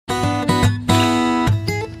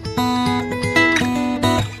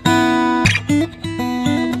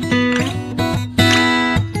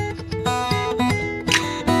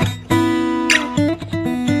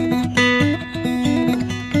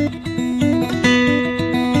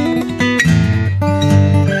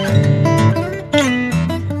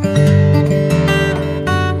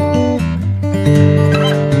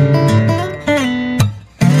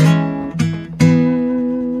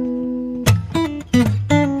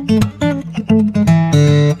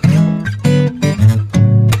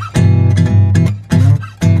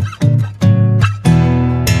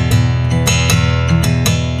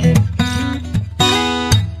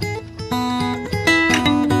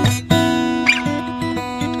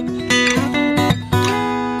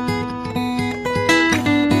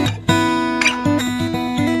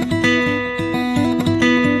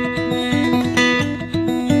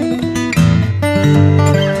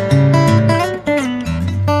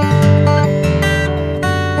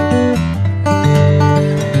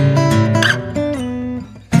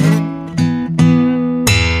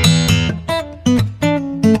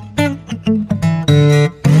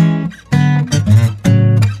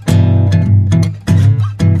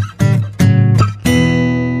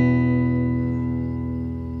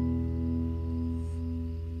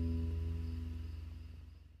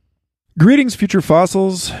Greetings, future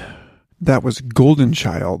fossils. That was Golden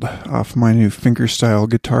Child off my new fingerstyle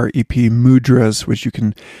guitar EP Mudras, which you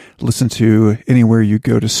can listen to anywhere you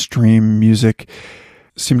go to stream music.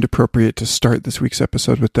 Seemed appropriate to start this week's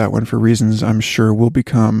episode with that one for reasons I'm sure will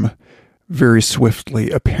become very swiftly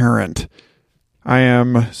apparent. I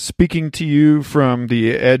am speaking to you from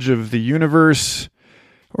the edge of the universe,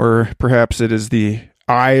 or perhaps it is the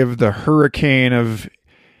eye of the hurricane of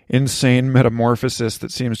insane metamorphosis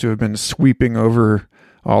that seems to have been sweeping over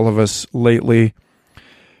all of us lately.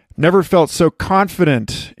 Never felt so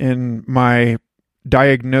confident in my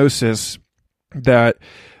diagnosis that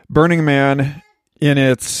Burning Man, in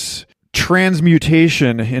its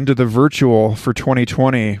transmutation into the virtual for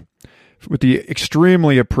 2020, with the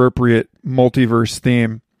extremely appropriate multiverse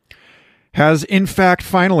theme, has in fact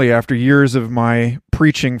finally, after years of my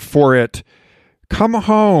preaching for it, come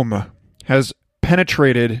home, has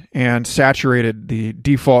penetrated and saturated the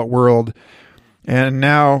default world. And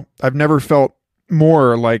now I've never felt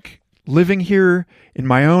more like living here in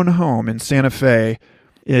my own home in Santa Fe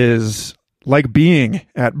is like being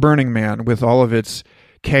at Burning Man with all of its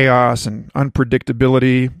chaos and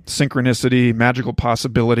unpredictability, synchronicity, magical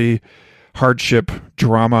possibility, hardship,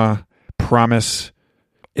 drama, promise.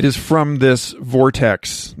 It is from this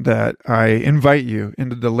vortex that I invite you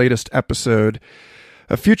into the latest episode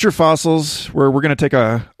of Future Fossils, where we're going to take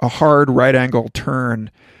a hard right-angle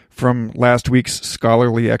turn from last week's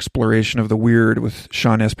scholarly exploration of the weird with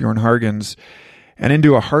Sean Esbjorn Hargens and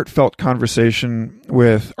into a heartfelt conversation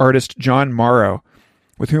with artist John Morrow,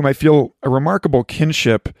 with whom I feel a remarkable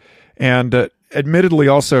kinship and admittedly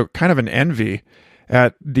also kind of an envy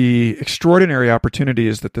at the extraordinary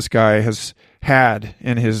opportunities that this guy has had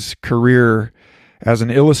in his career as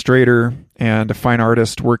an illustrator and a fine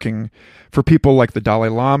artist working for people like the Dalai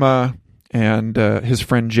Lama and his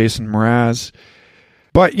friend Jason Mraz.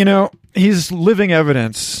 But, you know, he's living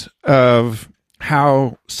evidence of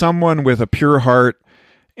how someone with a pure heart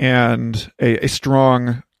and a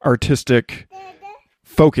strong artistic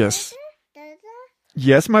focus.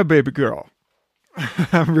 Yes, my baby girl.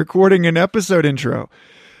 I'm recording an episode intro.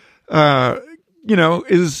 Is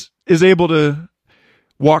able to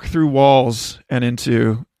walk through walls and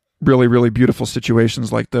into really, really beautiful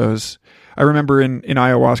situations like those. I remember in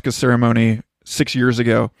ayahuasca ceremony 6 years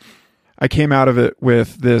ago, I came out of it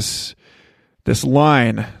with this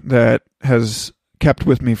line that has kept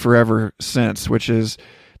with me forever since, which is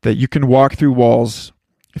that you can walk through walls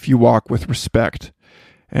if you walk with respect.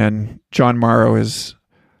 And John Morrow is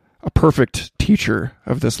a perfect teacher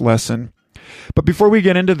of this lesson. But before we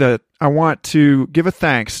get into that, I want to give a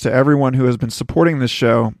thanks to everyone who has been supporting this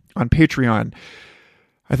show on Patreon.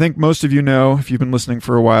 I think most of you know, if you've been listening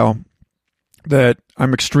for a while, that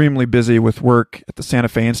I'm extremely busy with work at the Santa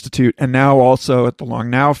Fe Institute and now also at the Long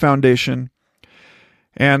Now Foundation.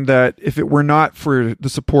 And that if it were not for the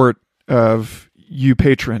support of you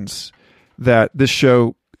patrons, that this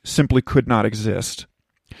show simply could not exist.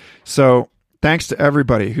 So thanks to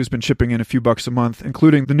everybody who's been chipping in a few bucks a month,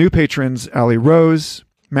 including the new patrons, Ali Rose,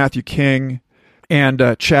 Matthew King, and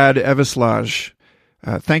Chad Evislage.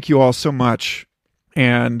 Thank you all so much.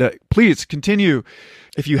 And please continue.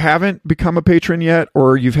 If you haven't become a patron yet,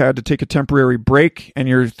 or you've had to take a temporary break and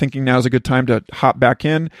you're thinking now's a good time to hop back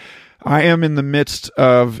in, I am in the midst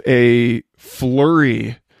of a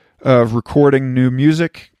flurry of recording new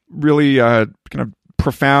music, really kind of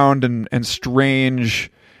profound and strange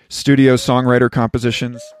studio songwriter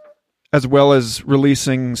compositions, as well as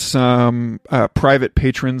releasing some private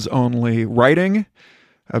patrons only writing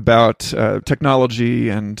about technology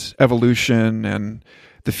and evolution and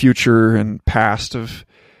the future and past of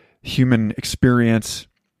human experience.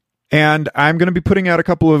 And I'm going to be putting out a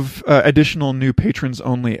couple of additional new patrons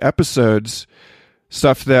only episodes,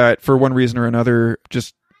 stuff that for one reason or another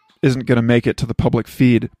just isn't going to make it to the public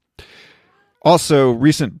feed. Also,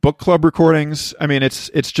 recent book club recordings. I mean,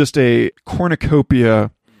 it's just a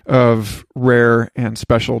cornucopia of rare and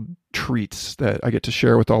special treats that I get to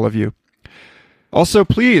share with all of you. Also,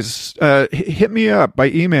 please hit me up by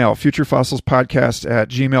email,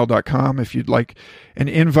 futurefossilspodcast@gmail.com, if you'd like an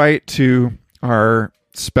invite to our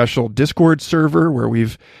special Discord server where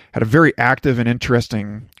we've had a very active and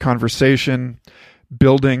interesting conversation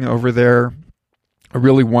building over there. A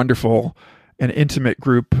really wonderful and intimate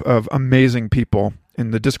group of amazing people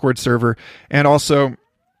in the Discord server. And also,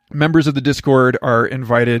 members of the Discord are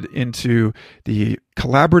invited into the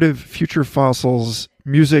collaborative Future Fossils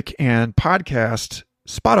music and podcast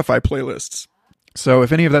Spotify playlists. So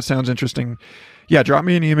if any of that sounds interesting, drop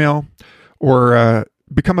me an email or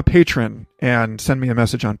become a patron and send me a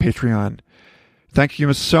message on Patreon. Thank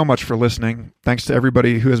you so much for listening. Thanks to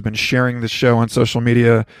everybody who has been sharing this show on social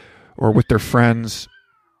media or with their friends.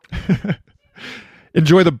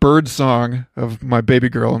 Enjoy the bird song of my baby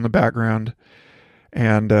girl in the background,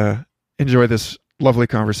 and enjoy this lovely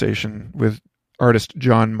conversation with artist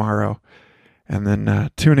John Morrow. And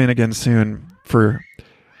then tune in again soon for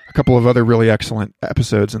a couple of other really excellent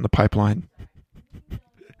episodes in the pipeline.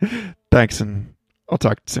 Thanks, and I'll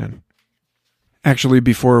talk soon. Actually,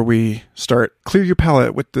 before we start, clear your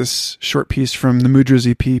palate with this short piece from the Mudras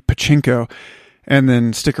EP, Pachinko, and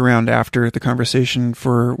then stick around after the conversation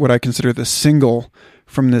for what I consider the single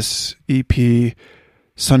from this EP,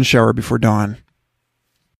 Sun Shower Before Dawn.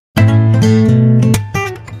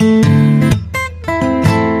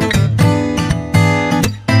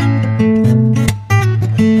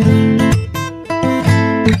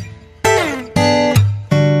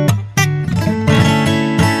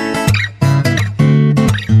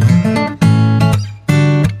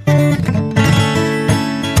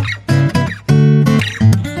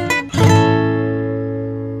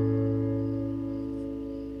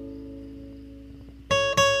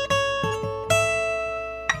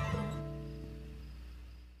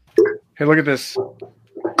 Hey, look at this. Look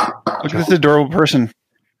at this adorable person.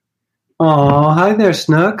 Oh, hi there,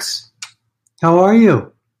 Snooks. How are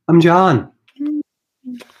you? I'm John.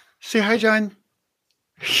 Say hi, John.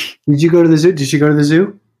 Did you go to the zoo? Did she go to the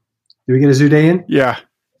zoo? Did we get a zoo day in? Yeah.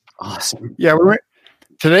 Awesome. Yeah,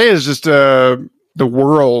 today is just the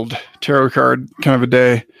world tarot card kind of a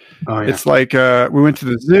day. Oh, yeah. It's like we went to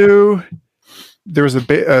the zoo. There was a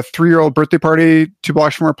 3-year-old birthday party 2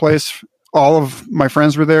 blocks from our place. All of my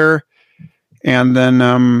friends were there. And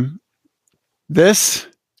then this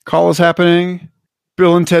call is happening.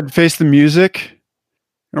 Bill and Ted Face the Music.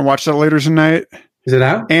 Gonna watch that later tonight. Is it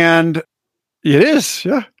out? And it is,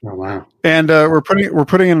 yeah. Oh, wow. And we're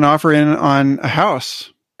putting an offer in on a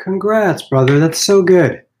house. Congrats, brother. That's so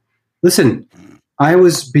good. Listen, I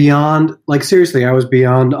was beyond, like, seriously, I was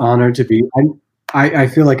beyond honored to be. I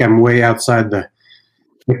feel like I'm way outside the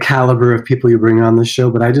caliber of people you bring on the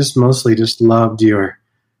show, but I just mostly just loved your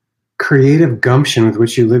creative gumption with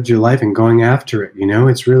which you lived your life and going after it. You know,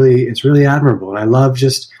 it's really admirable. And I love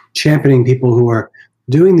just championing people who are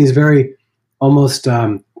doing these very almost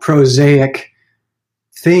prosaic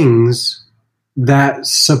things that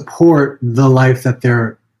support the life that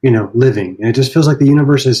they're, living. And it just feels like the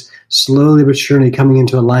universe is slowly but surely coming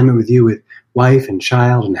into alignment with you, with wife and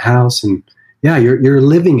child and house. And yeah, you're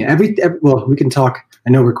living it. Well, we can talk. I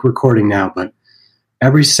know we're recording now, but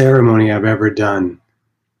every ceremony I've ever done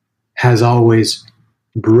has always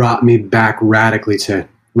brought me back radically to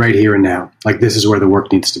right here and now. Like, this is where the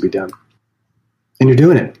work needs to be done. And you're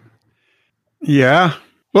doing it. Yeah.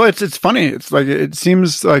 Well, it's funny. It's like, it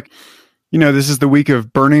seems like, this is the week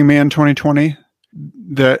of Burning Man 2020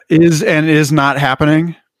 that is and is not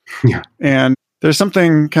happening. Yeah. And there's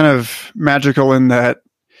something kind of magical in that,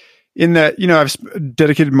 I've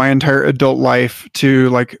dedicated my entire adult life to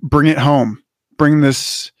like bring it home, bring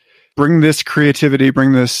this creativity,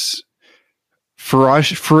 bring this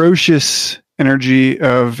ferocious energy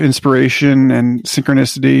of inspiration and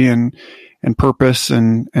synchronicity and purpose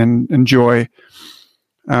and joy,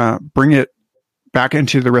 bring it back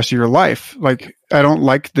into the rest of your life. Like, I don't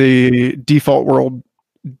like the default world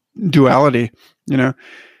duality,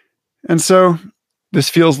 and so this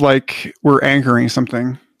feels like we're anchoring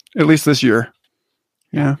something, at least this year.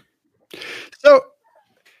 Yeah.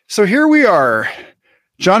 So here we are,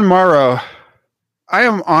 John Morrow. I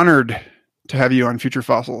am honored to have you on Future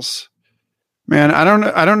Fossils. Man, I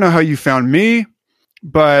don't know how you found me,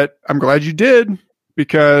 but I'm glad you did,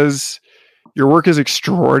 because your work is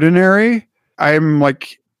extraordinary. I'm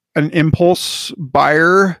like an impulse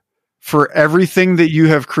buyer for everything that you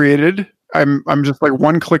have created. I'm just like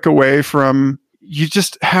one click away from, you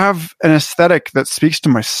just have an aesthetic that speaks to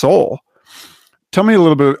my soul. Tell me a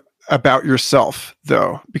little bit about yourself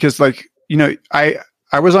though, because like,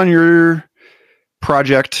 I was on your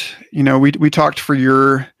project, we talked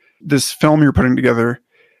for this film you're putting together,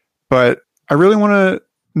 but I really want to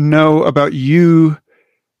know about you,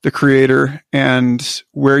 the creator, and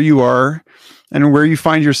where you are and where you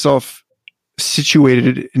find yourself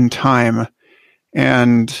situated in time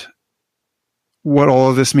and what all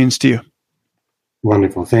of this means to you.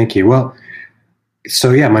 Wonderful. Thank you. Well,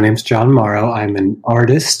 so yeah, my name's John Morrow. I'm an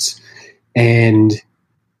artist and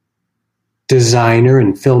designer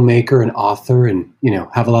and filmmaker and author, and,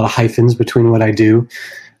 have a lot of hyphens between what I do.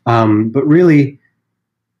 But really,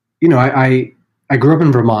 I grew up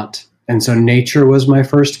in Vermont, and so nature was my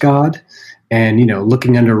first god, and,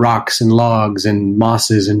 looking under rocks and logs and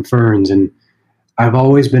mosses and ferns. And I've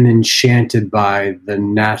always been enchanted by the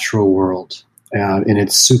natural world in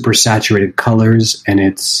its super saturated colors and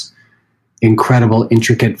its incredible,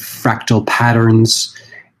 intricate fractal patterns,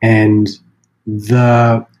 and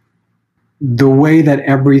the way that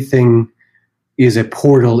everything is a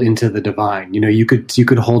portal into the divine. You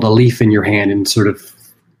could hold a leaf in your hand and sort of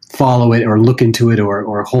follow it or look into it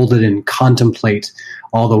or hold it and contemplate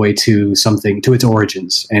all the way to something, to its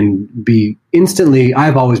origins, and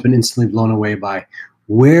I've always been instantly blown away by,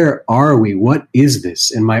 where are we? What is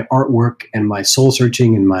this? And my artwork and my soul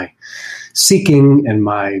searching and my seeking and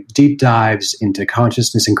my deep dives into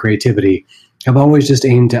consciousness and creativity have always just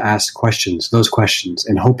aimed to ask those questions,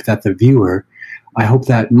 and hope that I hope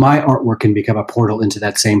that my artwork can become a portal into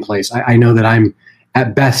that same place. I know that I'm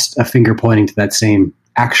at best a finger pointing to that same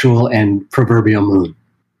actual and proverbial moon.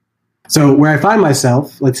 So where I find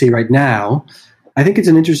myself, let's see, right now, I think it's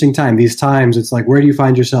an interesting time. These times, it's like, where do you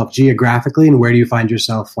find yourself geographically and where do you find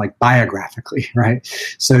yourself like biographically, right?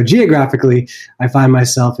 So geographically, I find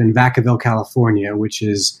myself in Vacaville, California, which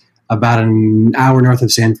is about an hour north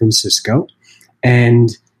of San Francisco. And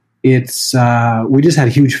it's we just had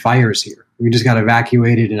huge fires here. We just got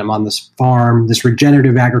evacuated, and I'm on this farm, this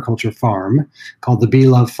regenerative agriculture farm called the Be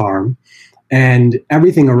Love Farm. And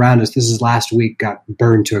everything around us, this is last week, got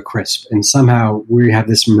burned to a crisp. And somehow we have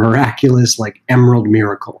this miraculous, like, emerald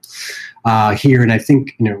miracle here. And I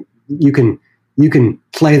think, you can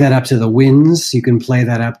play that up to the winds. You can play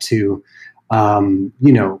that up to,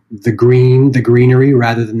 the greenery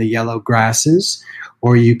rather than the yellow grasses.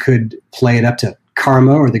 Or you could play it up to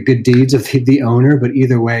karma or the good deeds of the owner. But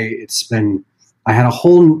either way, I had a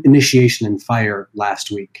whole initiation in fire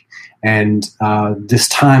last week. And this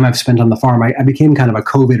time I've spent on the farm, I became kind of a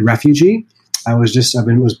COVID refugee. I've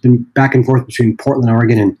been back and forth between Portland,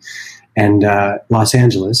 Oregon and Los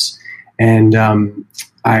Angeles. And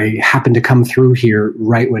I happened to come through here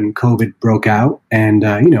right when COVID broke out. And,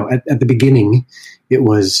 at the beginning, it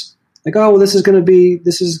was like, oh, well, this is going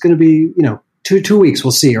to be, 2 weeks,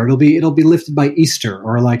 we'll see, or it'll be lifted by Easter,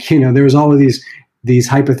 or like, there was all of these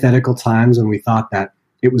hypothetical times when we thought that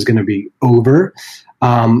it was going to be over.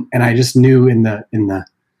 And I just knew in the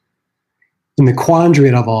quandary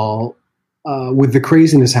of all, with the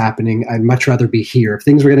craziness happening, I'd much rather be here. If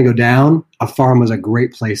things were going to go down, a farm was a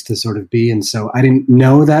great place to sort of be. And so I didn't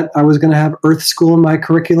know that I was going to have Earth School in my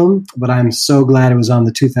curriculum, but I'm so glad it was on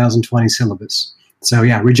the 2020 syllabus. So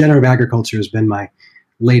yeah, regenerative agriculture has been my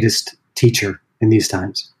latest teacher in these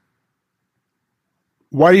times.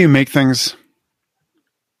 Why do you make things?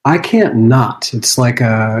 I can't not. It's like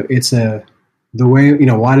the way,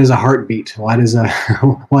 why does a heart beat? Why does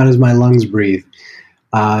my lungs breathe?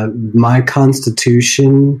 My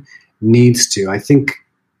constitution needs to. I think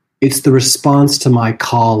it's the response to my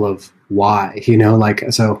call of why,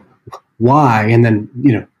 so why, and then,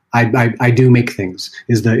 I do make things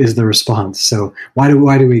is the response. So why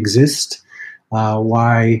do we exist?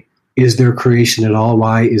 Why is there creation at all?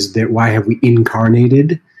 Why have we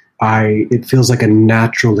incarnated? It feels like a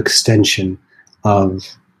natural extension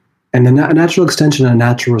a natural extension, a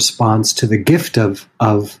natural response to the gift of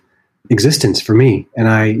existence for me. And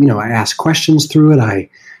I ask questions through it.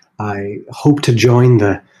 I hope to join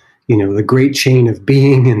the great chain of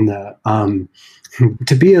being and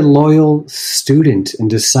to be a loyal student and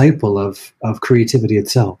disciple of creativity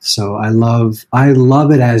itself. So I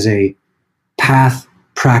love it as a path,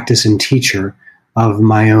 practice, and teacher of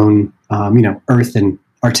my own, earth and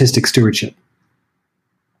artistic stewardship.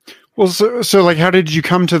 Well, so like, how did you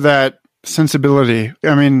come to that sensibility?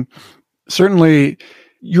 I mean, certainly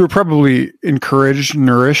you were probably encouraged,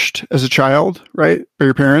 nourished as a child, right? By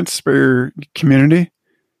your parents, by your community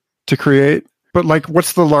to create. But like,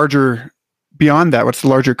 what's the larger, beyond that, what's the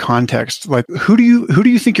larger context? Like, who do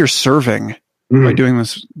you think you're serving by doing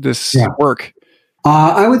this work?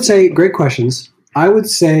 I would say, great questions. I would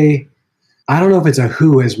say, I don't know if it's a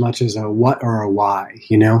who as much as a what or a why,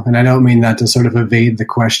 and I don't mean that to sort of evade the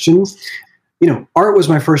question. Art was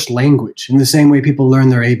my first language. In the same way people learn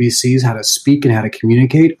their ABCs, how to speak and how to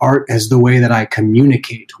communicate, art is the way that I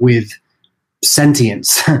communicate with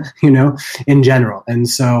sentience, in general. And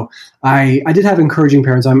so I did have encouraging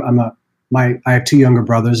parents. I have 2 younger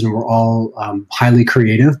brothers, and we're all highly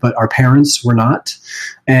creative, but our parents were not.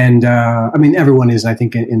 And everyone is, I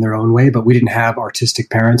think, in their own way, but we didn't have artistic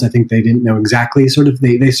parents. I think they didn't know exactly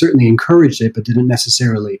they certainly encouraged it, but didn't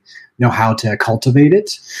necessarily know how to cultivate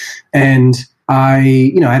it. And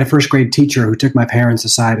I had a first grade teacher who took my parents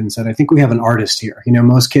aside and said, I think we have an artist here.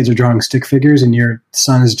 Most kids are drawing stick figures and your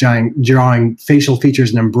son is drawing facial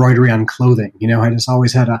features and embroidery on clothing. I just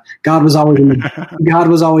always had God was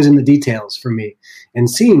always in the details for me, and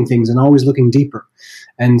seeing things and always looking deeper.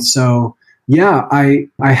 And so, yeah, I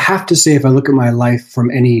have to say, if I look at my life from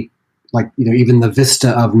any, even the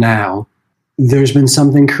vista of now, there's been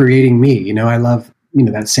something creating me. I love,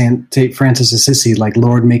 that St. Francis Assisi,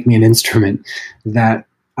 Lord, make me an instrument, that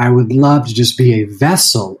I would love to just be a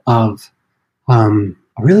vessel of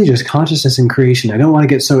really just consciousness and creation. I don't want to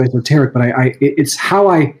get so esoteric, but it's how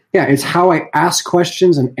I ask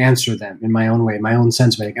questions and answer them in my own way, my own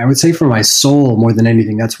sense making. I would say for my soul more than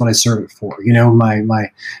anything, that's what I serve it for.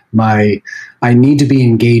 I need to be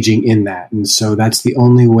engaging in that. And so that's the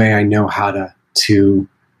only way I know how to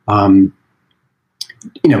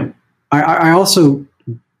I also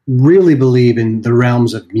really believe in the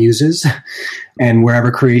realms of muses and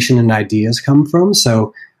wherever creation and ideas come from.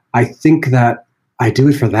 So I think that I do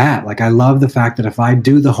it for that. I love the fact that if I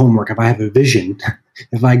do the homework, if I have a vision,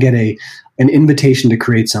 if I get an invitation to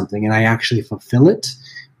create something and I actually fulfill it,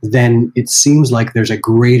 then it seems like there's a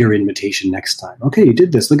greater invitation next time. Okay, you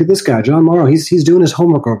did this. Look at this guy, John Morrow. He's doing his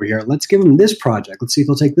homework over here. Let's give him this project. Let's see if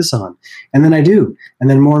he'll take this on. And then I do. And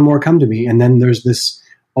then more and more come to me. And then there's this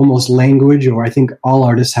almost language, or I think all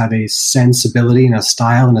artists have a sensibility and a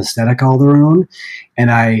style and aesthetic all their own. And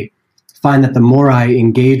I find that the more I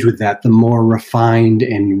engage with that, the more refined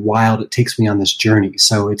and wild it takes me on this journey.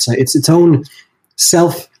 So it's its own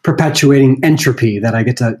self-perpetuating entropy that I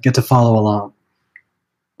get to follow along.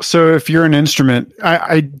 So if you're an instrument,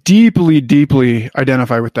 I deeply, deeply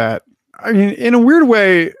identify with that. I mean, in a weird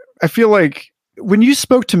way, I feel like when you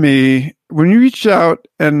spoke to me, when you reached out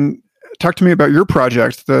and talked to me about your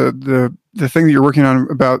project, the thing that you're working on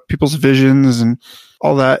about people's visions and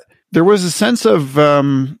all that, there was a sense of,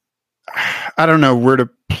 I don't know where to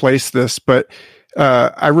place this, but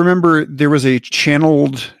I remember there was a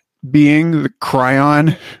channeled being, the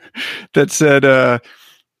Cryon, that said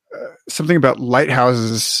something about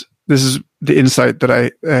lighthouses. This is the insight that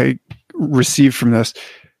I received from this.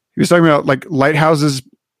 He was talking about lighthouses.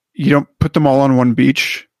 You don't put them all on one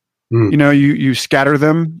beach. You scatter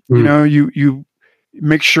them. You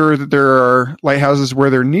make sure that there are lighthouses where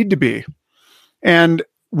there need to be. And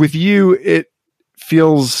with you, it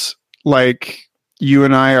feels like you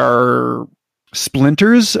and I are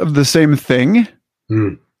splinters of the same thing,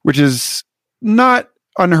 which is not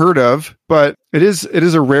unheard of, but it is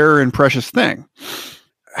a rare and precious thing.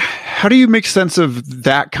 How do you make sense of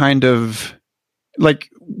that kind of,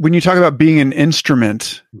 when you talk about being an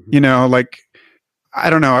instrument, I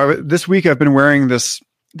don't know. This week I've been wearing this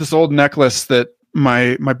old necklace that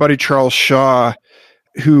my buddy Charles Shaw,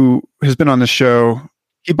 who has been on the show,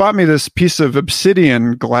 he bought me this piece of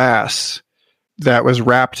obsidian glass that was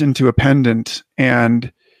wrapped into a pendant.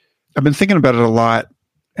 And I've been thinking about it a lot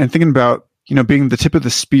and thinking about, being the tip of the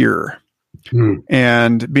spear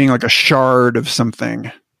and being like a shard of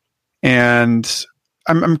something. And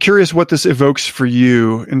I'm curious what this evokes for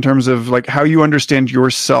you in terms of how you understand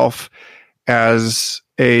yourself as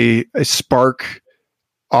a spark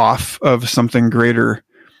off of something greater,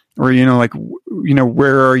 or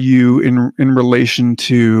where are you in relation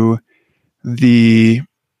to the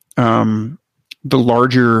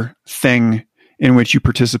larger thing in which you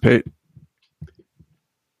participate?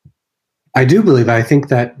 I do believe. I think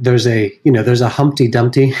that there's a Humpty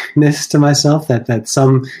Dumpty-ness to myself, that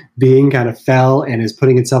some being kind of fell and is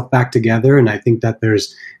putting itself back together, and I think that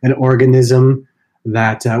there's an organism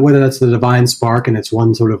that whether that's the divine spark and it's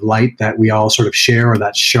one sort of light that we all sort of share, or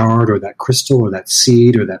that shard or that crystal or that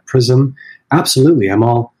seed or that prism. Absolutely. I'm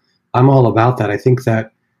all about that. I think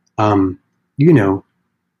that, there's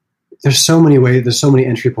so many ways, there's so many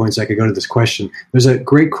entry points I could go to this question. There's a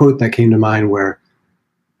great quote that came to mind where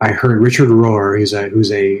I heard Richard Rohr, who's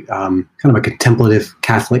a kind of a contemplative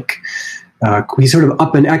Catholic. He's sort of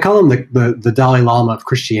I call him the Dalai Lama of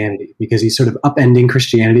Christianity, because he's sort of upending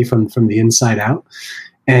Christianity from the inside out.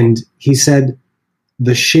 And he said,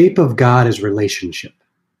 the shape of God is relationship.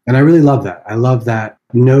 And I really love that. I love that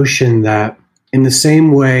notion that in the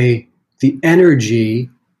same way, the energy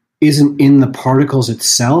isn't in the particles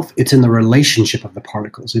itself, it's in the relationship of the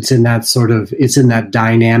particles. It's in that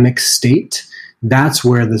dynamic state. That's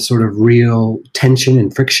where the sort of real tension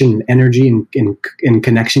and friction and energy and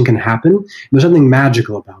connection can happen. There's something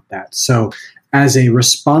magical about that. So as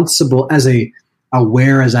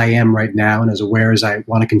aware as I am right now, and as aware as I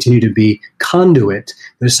want to continue to be conduit,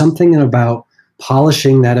 there's something about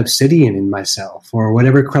polishing that obsidian in myself, or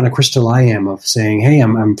whatever kind of crystal I am, of saying, hey,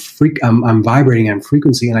 I'm vibrating on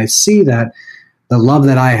frequency. And I see that the love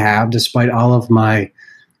that I have, despite all of my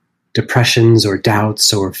depressions or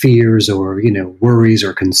doubts or fears or, worries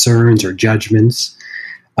or concerns or judgments,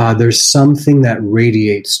 there's something that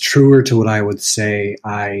radiates truer to what I would say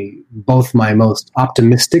both my most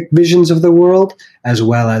optimistic visions of the world, as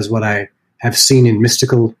well as what I have seen in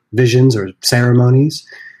mystical visions or ceremonies,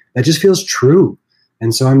 that just feels true.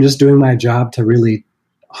 And so I'm just doing my job to really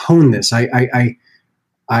hone this. I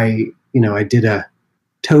did a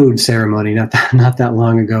toad ceremony not that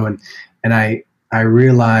long ago, and I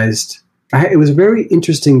realized it was a very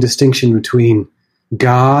interesting distinction between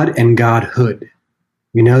God and Godhood.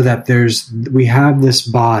 That we have this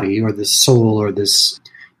body or this soul or this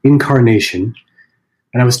incarnation,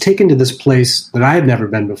 and I was taken to this place that I had never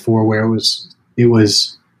been before, where it was really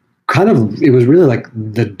like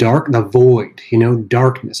the void,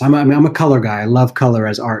 darkness. I'm a color guy. I love color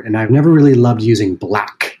as art, and I've never really loved using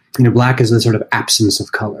black. Black is the sort of absence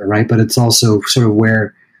of color, right? But it's also sort of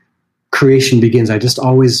where creation begins. I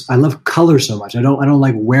love color so much. I don't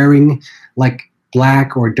like wearing like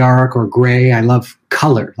black or dark or gray. I love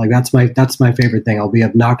color. Like that's my favorite thing. I'll be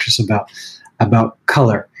obnoxious about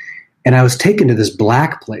color. And I was taken to this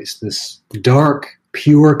black place, this dark,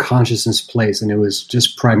 pure consciousness place, and it was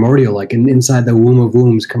just primordial, like inside the womb of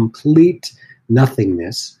wombs, complete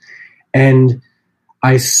nothingness. And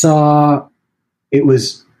I saw it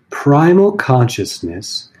was primal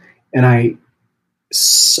consciousness, and I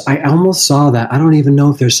almost saw that. I don't even know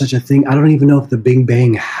if there's such a thing. I don't even know if the Big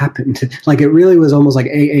Bang happened. Like it really was almost like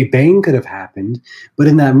a bang could have happened, but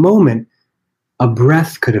in that moment, a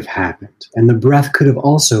breath could have happened, and the breath could have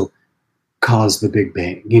also caused the Big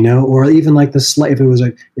Bang, or even like if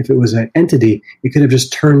it was an entity, it could have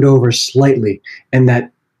just turned over slightly, and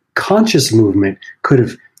that conscious movement could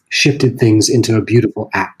have shifted things into a beautiful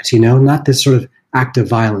act, not this sort of act of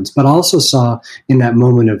violence, but also saw in that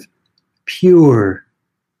moment of pure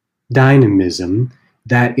dynamism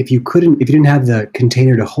that if you didn't have the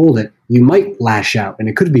container to hold it, you might lash out, and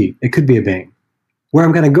it could be a bang. Where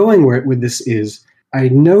I'm kind of going with this is I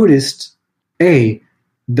noticed the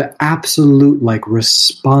absolute like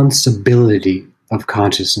responsibility of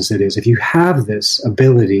consciousness it is. If you have this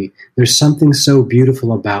ability, there's something so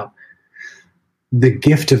beautiful about the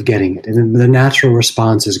gift of getting it, and the natural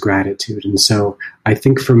response is gratitude. And so I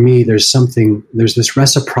think for me, there's this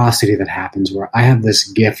reciprocity that happens where I have this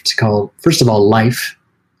gift called, first of all, life,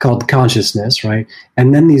 called consciousness, right?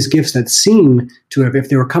 And then these gifts that seem to have, if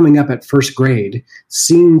they were coming up at first grade,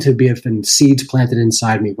 seem to have been seeds planted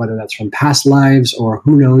inside me, whether that's from past lives or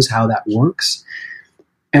who knows how that works.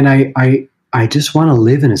 And I just want to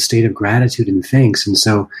live in a state of gratitude and thanks. And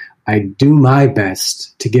so I do my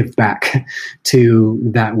best to give back to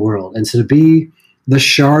that world, and so to be the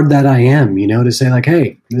shard that I am, to say like,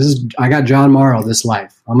 hey, I got John Morrow this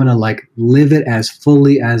life. I'm going to like live it as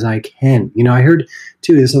fully as I can. I heard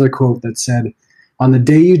too this other quote that said, on the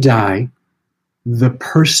day you die, the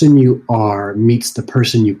person you are meets the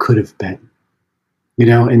person you could have been,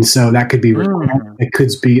 and so that could be,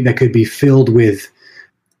 that could be filled with,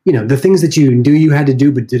 the things that you had to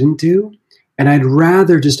do, but didn't do. And I'd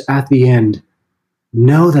rather just at the end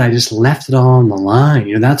know that I just left it all on the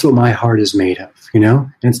line. That's what my heart is made of,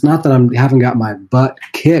 and it's not that I haven't got my butt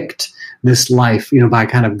kicked this life, by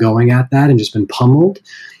kind of going at that and just been pummeled.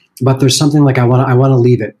 But there's something like I want to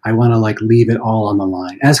leave it. I want to like leave it all on the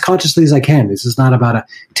line as consciously as I can. This is not about a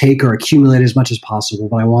take or accumulate as much as possible,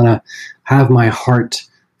 but I want to have my heart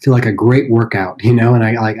feel like a great workout, and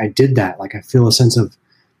I did that. Like I feel a sense of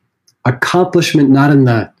accomplishment, not in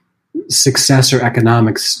the success or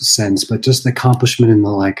economics sense, but just the accomplishment in the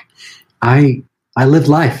like, I lived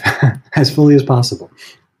life as fully as possible.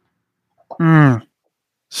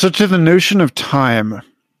 So to the notion of time,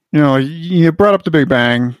 you brought up the Big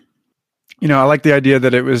Bang. I like the idea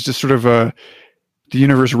that it was just sort of the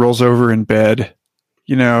universe rolls over in bed,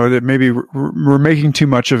 that maybe we're making too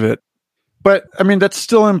much of it. But I mean, that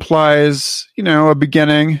still implies, a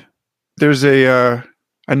beginning. There's a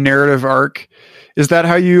narrative arc. Is that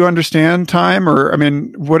how you understand time? Or, I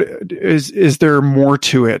mean, what is there more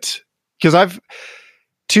to it? Because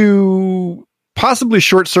to possibly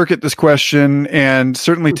short circuit this question and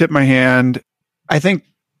certainly tip my hand, I think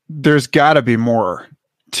there's got to be more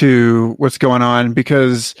to what's going on,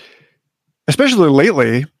 because especially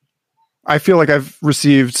lately, I feel like I've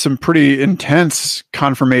received some pretty intense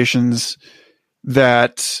confirmations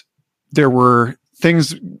that there were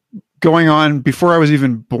things going on before I was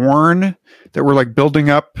even born that were like building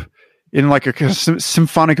up in like a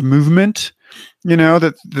symphonic movement,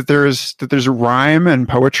 that there's a rhyme and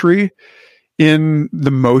poetry in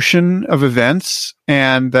the motion of events,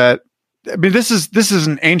 and that I mean, this is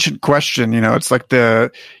an ancient question. It's like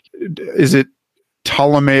is it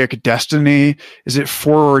Ptolemaic destiny? Is it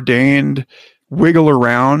foreordained? Wiggle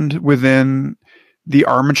around within the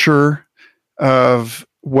armature of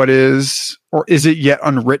what is, or is it yet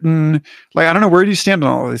unwritten? Like, I don't know. Where do you stand on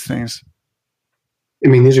all of these things? I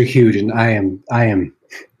mean, these are huge, and I am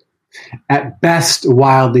at best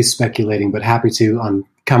wildly speculating, but happy to on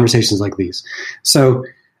conversations like these. So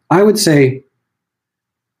I would say,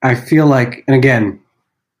 I feel like, and again,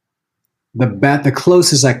 the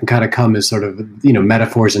closest I can kind of come is sort of,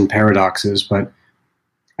 metaphors and paradoxes, but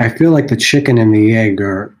I feel like the chicken and the egg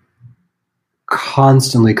are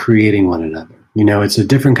constantly creating one another. It's a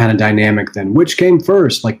different kind of dynamic than which came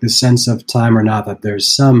first, like the sense of time or not, that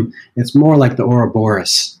it's more like the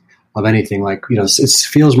Ouroboros of anything. Like, it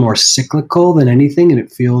feels more cyclical than anything. And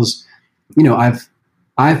it feels,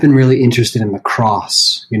 I've been really interested in the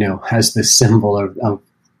cross, as this symbol of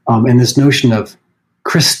and this notion of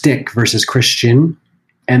Christic versus Christian,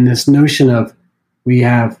 and this notion of we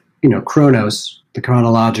have, Chronos, the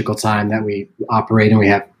chronological time that we operate, and we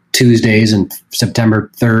have Tuesdays and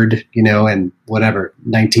September 3rd, and whatever,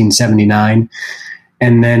 1979.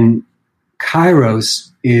 And then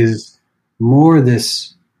Kairos is more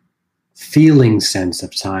this feeling sense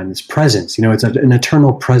of time, this presence, it's an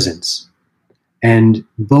eternal presence. And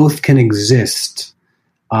both can exist.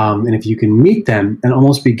 And if you can meet them and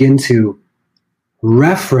almost begin to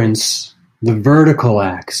reference the vertical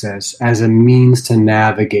axis as a means to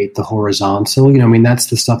navigate the horizontal, that's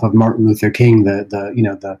the stuff of Martin Luther King.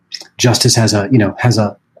 The justice has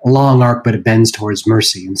a long arc, but it bends towards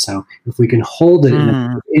mercy. And so, if we can hold it in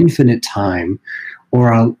an infinite time,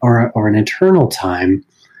 or an eternal time,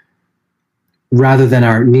 rather than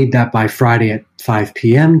our need that by Friday at 5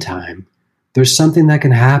 p.m. time, there's something that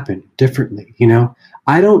can happen differently.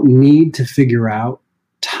 I don't need to figure out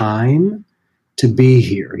time to be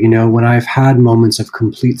here. When I've had moments of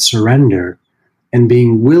complete surrender and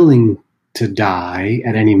being willing to die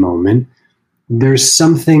at any moment, there's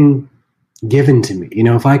something given to me.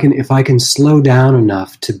 If I can slow down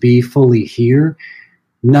enough to be fully here,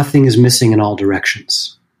 nothing is missing in all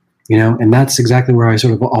directions. And that's exactly where I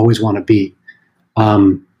sort of always want to be.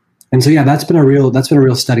 And so, yeah, that's been a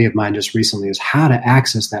real study of mine just recently, is how to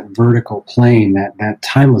access that vertical plane, that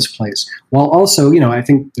timeless place. While also, I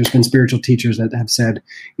think there's been spiritual teachers that have said,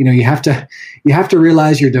 you have to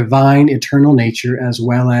realize your divine eternal nature as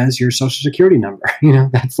well as your social security number.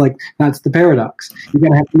 That's the paradox. You're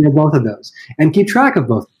going to have to know both of those and keep track of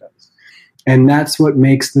both of those. And that's what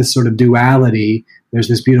makes this sort of duality. There's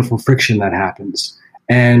this beautiful friction that happens.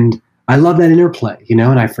 And I love that interplay, and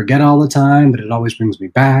I forget all the time, but it always brings me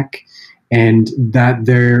back. And that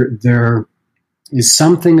there is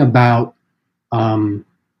something about, the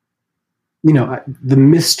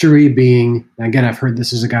mystery being, again, I've heard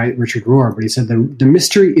this as a guy, Richard Rohr, but he said the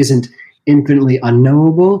mystery isn't infinitely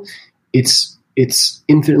unknowable. It's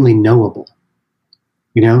infinitely knowable,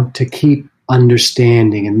 to keep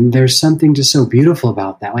understanding. And there's something just so beautiful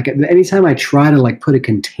about that. Like, anytime I try to put a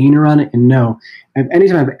container on it and know,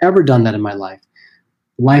 anytime I've ever done that in my life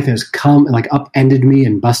has come and upended me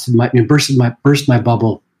and burst my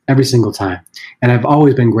bubble every single time. And I've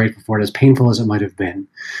always been grateful for it, as painful as it might have been.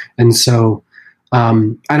 And so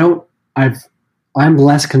I'm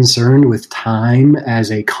less concerned with time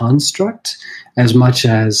as a construct as much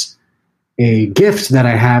as a gift that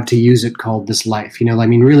I have to use it, called this life.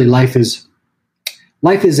 Really, life is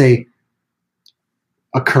a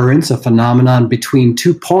occurrence, a phenomenon between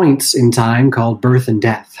 2 points in time called birth and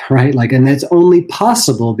death, right? And that's only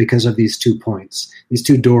possible because of these 2 points, these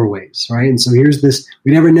 2 doorways, right? And so here's this,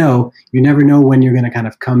 you never know when you're going to kind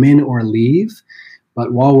of come in or leave,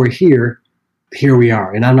 but while we're here we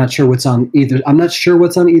are. And I'm not sure what's on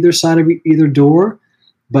either side of either door,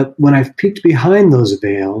 but when I've peeked behind those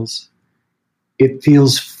veils, it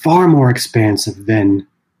feels far more expansive than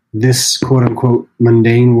this quote unquote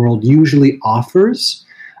mundane world usually offers.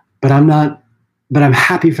 But I'm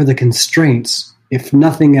happy for the constraints, if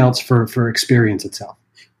nothing else, for experience itself.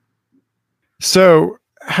 So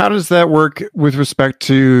how does that work with respect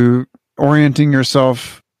to orienting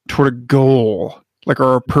yourself toward a goal,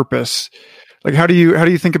 or a purpose? How do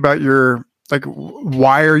you think about your,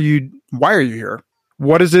 why are you here?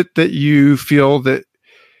 What is it that you feel that,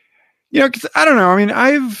 'cause I don't know. I mean,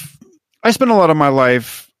 I spent a lot of my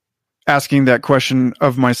life asking that question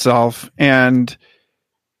of myself and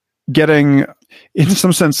getting, in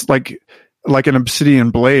some sense, like an obsidian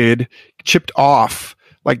blade chipped off.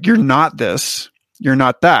 You're not this, you're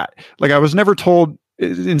not that. I was never told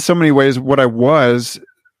in so many ways what I was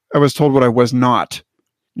told what I was not,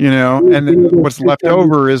 and then what's left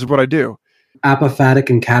over is what I do. Apophatic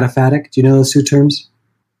and cataphatic. Do you know those two terms?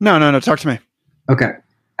 No. Talk to me. Okay.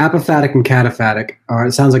 Apophatic and cataphatic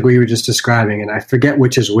it sounds like what you were just describing, and I forget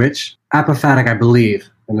which is which. Apophatic, I believe,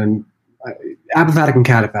 and then apophatic and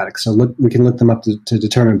cataphatic. So we can look them up to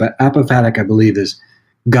determine. But apophatic, I believe, is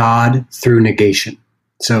God through negation.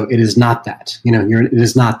 So it is not that. It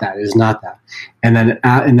is not that. It is not that. And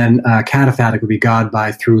then cataphatic would be God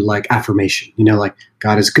through like affirmation. Like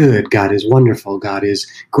God is good, God is wonderful, God is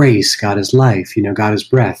grace, God is life. God is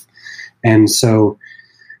breath. And so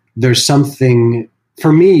there's something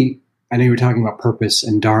for me. I know you were talking about purpose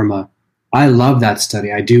and dharma. I love that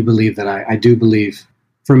study. I do believe that I do believe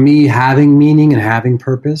for me having meaning and having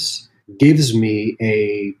purpose gives me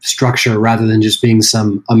a structure rather than just being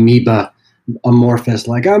some amoeba amorphous,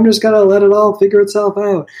 like I'm just going to let it all figure itself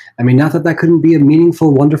out. I mean, not that couldn't be a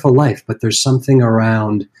meaningful, wonderful life, but there's something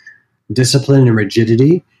around discipline and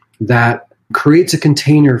rigidity that creates a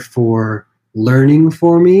container for learning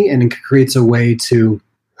for me, and it creates a way to,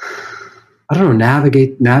 I don't know,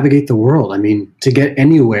 navigate the world. I mean, to get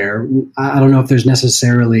anywhere, I don't know if there's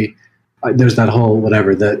necessarily, there's that whole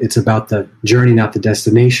whatever, that it's about the journey, not the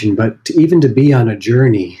destination, but even to be on a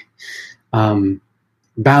journey,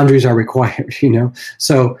 boundaries are required,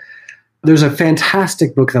 So there's a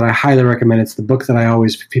fantastic book that I highly recommend. It's the book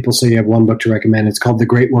that people say you have one book to recommend. It's called The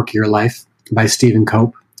Great Work of Your Life by Stephen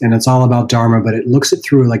Cope. And it's all about Dharma, but it looks it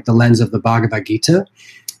through like the lens of the Bhagavad Gita.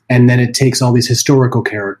 And then it takes all these historical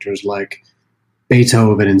characters like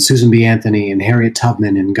Beethoven and Susan B. Anthony and Harriet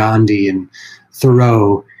Tubman and Gandhi and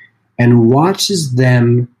Thoreau and watches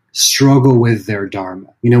them struggle with their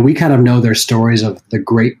Dharma. We kind of know their stories of the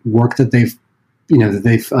great work that they've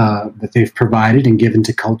provided and given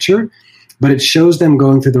to culture, but it shows them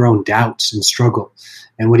going through their own doubts and struggle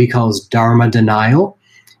and what he calls Dharma denial.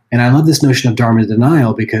 And I love this notion of Dharma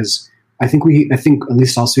denial because I think at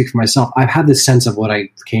least I'll speak for myself. I've had this sense of what I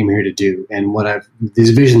came here to do and these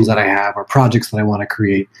visions that I have or projects that I want to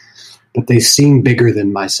create, but they seem bigger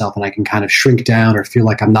than myself, and I can kind of shrink down or feel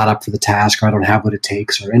like I'm not up for the task or I don't have what it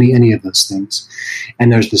takes or any of those things.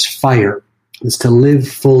 And there's this fire. Is to live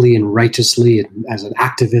fully and righteously and as an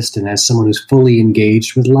activist and as someone who's fully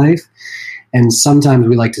engaged with life. And sometimes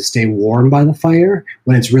we like to stay warm by the fire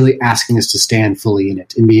when it's really asking us to stand fully in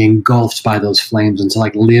it and be engulfed by those flames and to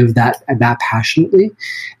like live that passionately.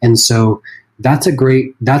 And so that's a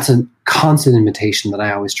constant invitation that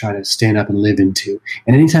I always try to stand up and live into.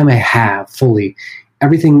 And anytime I have fully,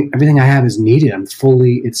 everything I have is needed. I'm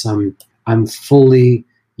fully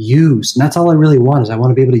used. And that's all I really want is I want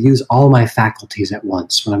to be able to use all my faculties at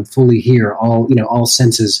once when I'm fully here, all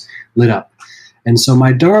senses lit up. And so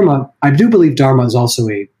my Dharma, I do believe Dharma is also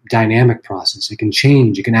a dynamic process. It can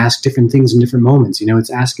change. You can ask different things in different moments. It's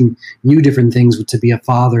asking you different things to be a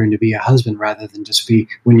father and to be a husband rather than just be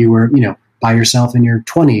when you were, by yourself in your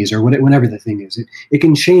 20s or whatever the thing is. It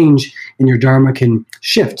can change and your Dharma can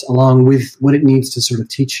shift along with what it needs to sort of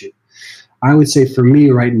teach you. I would say for me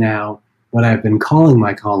right now, what I've been calling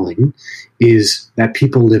my calling is that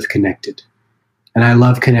people live connected. And I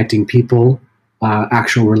love connecting people,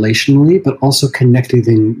 actual relationally, but also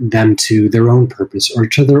connecting them to their own purpose or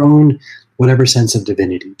to their own whatever sense of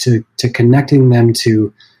divinity, to connecting them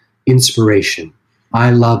to inspiration.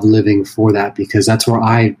 I love living for that because that's where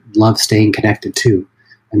I love staying connected to.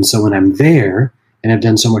 And so when I'm there and I've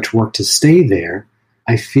done so much work to stay there,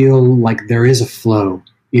 I feel like there is a flow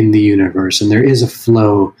in the universe and there is a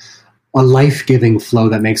flow, a life-giving flow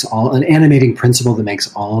that makes an animating principle that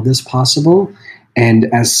makes all of this possible. And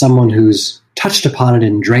as someone who's touched upon it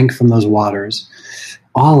and drank from those waters,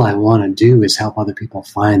 all I want to do is help other people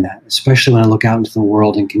find that, especially when I look out into the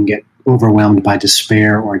world and can get overwhelmed by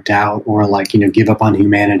despair or doubt or give up on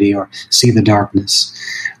humanity or see the darkness.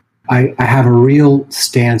 I have a real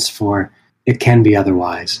stance for it can be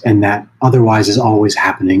otherwise, and that otherwise is always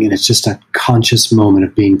happening, and it's just a conscious moment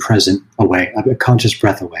of being present away, a conscious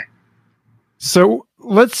breath away. So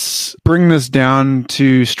let's bring this down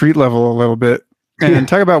to street level a little bit and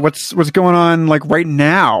talk about what's going on right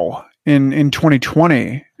now in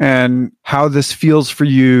 2020 and how this feels for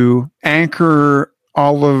you. Anchor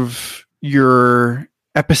all of your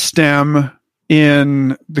episteme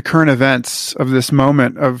in the current events of this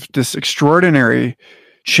moment of this extraordinary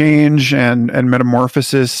change and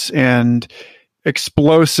metamorphosis and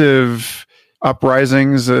explosive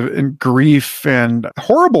uprisings and grief and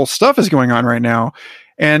horrible stuff is going on right now.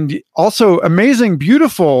 And also amazing,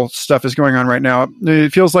 beautiful stuff is going on right now.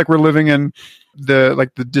 It feels like we're living in the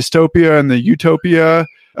dystopia and the utopia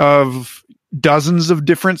of dozens of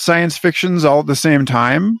different science fictions all at the same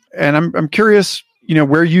time. And I'm curious,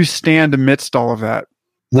 where you stand amidst all of that.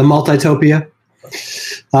 The Multitopia.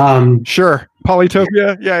 Sure.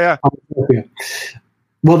 Polytopia. Yeah. Polytopia.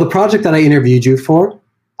 Well, the project that I interviewed you for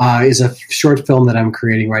is a short film that I'm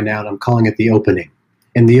creating right now, and I'm calling it The Opening.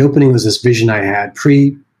 And The Opening was this vision I had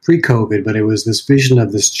pre-COVID, but it was this vision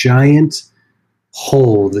of this giant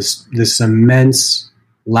hole, this immense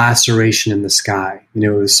laceration in the sky. It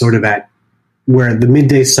was sort of at where the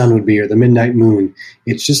midday sun would be or the midnight moon.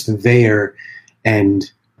 It's just there and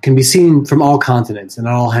can be seen from all continents and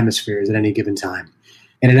all hemispheres at any given time.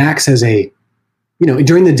 And it acts as a,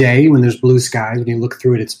 during the day when there's blue skies, when you look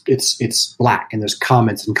through it, it's black and there's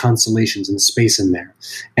comets and constellations and space in there.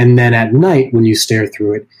 And then at night when you stare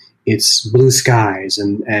through it, it's blue skies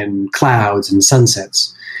and clouds and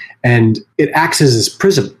sunsets. And it acts as this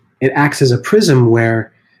prism. It acts as a prism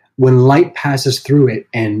where when light passes through it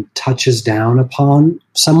and touches down upon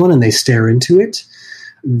someone and they stare into it,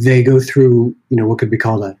 they go through, what could be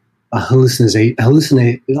called a hallucinate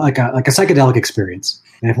like a psychedelic experience.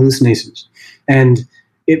 They have hallucinations. And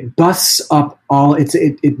it busts up all,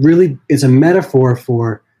 it really is a metaphor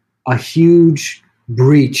for a huge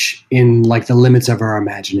breach in like the limits of our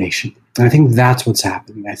imagination. And I think that's what's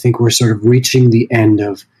happening. I think we're sort of reaching the end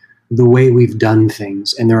of the way we've done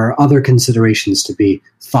things. And there are other considerations to be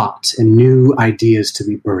thought and new ideas to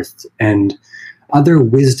be birthed and other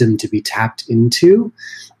wisdom to be tapped into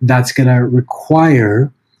that's going to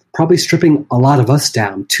require probably stripping a lot of us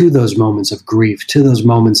down to those moments of grief, to those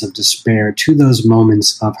moments of despair, to those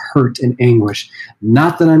moments of hurt and anguish.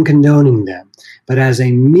 Not that I'm condoning them, but as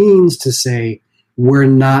a means to say we're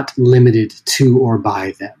not limited to or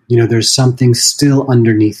by them. There's something still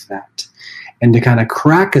underneath that. And to kind of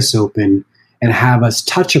crack us open and have us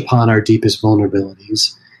touch upon our deepest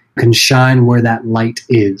vulnerabilities can shine where that light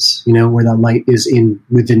is, where that light is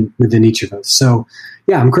within each of us. So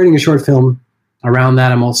yeah, I'm creating a short film around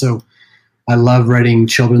that. I love writing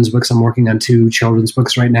children's books. I'm working on 2 children's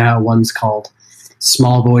books right now. One's called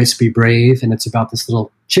Small Voice Be Brave, and it's about this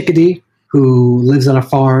little chickadee who lives on a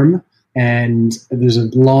farm, and there's a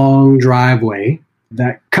long driveway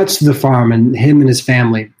that cuts to the farm, and him and his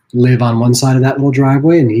family live on one side of that little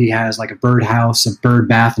driveway, and he has like a bird house, a bird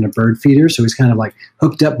bath, and a bird feeder. So he's kind of like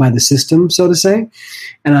hooked up by the system, so to say.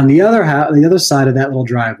 And on the other side of that little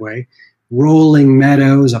driveway, rolling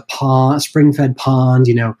meadows, a pond, spring-fed pond,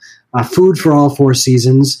 food for all 4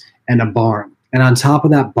 seasons, and a barn. And on top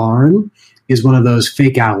of that barn is one of those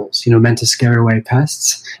fake owls, meant to scare away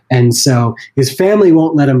pests. And so his family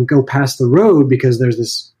won't let him go past the road because there's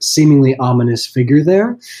this seemingly ominous figure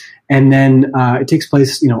there. And then it takes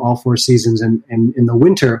place, all 4 seasons. And in the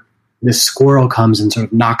winter, this squirrel comes and sort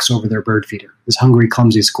of knocks over their bird feeder, this hungry,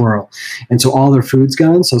 clumsy squirrel. And so all their food's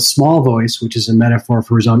gone. So Small Voice, which is a metaphor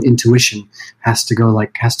for his own intuition, has to go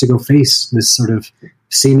face this sort of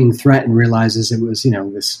seeming threat and realizes it was,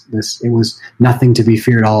 it was nothing to be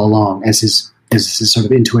feared all along, as his sort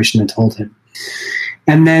of intuition had told him.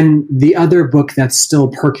 And then the other book that's still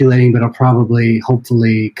percolating, but will probably,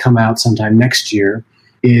 hopefully come out sometime next year,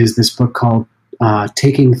 is this book called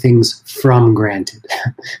Taking Things from Granted.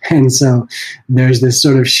 And so there's this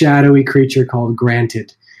sort of shadowy creature called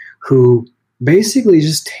Granted who basically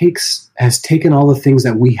just has taken all the things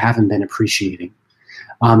that we haven't been appreciating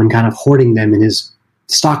and kind of hoarding them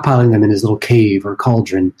stockpiling them in his little cave or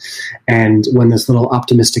cauldron. And when this little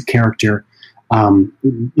optimistic character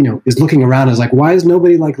is looking around and is like, why is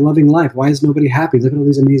nobody like loving life? Why is nobody happy? Look at all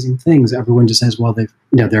these amazing things. Everyone just says, well,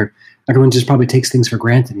 everyone just probably takes things for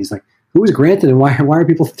granted. He's like, who is Granted and why are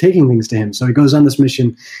people taking things to him? So he goes on this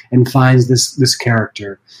mission and finds this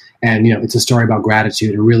character. And, it's a story about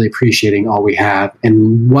gratitude and really appreciating all we have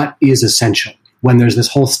and what is essential. When there's this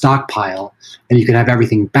whole stockpile and you can have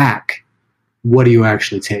everything back, what do you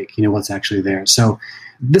actually take? What's actually there? So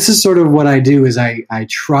this is sort of what I do is I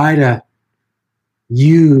try to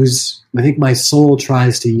I think my soul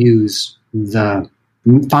tries to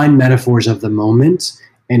find metaphors of the moment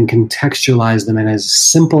and contextualize them in as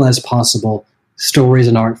simple as possible stories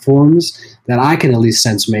and art forms that I can at least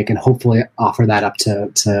sense make and hopefully offer that up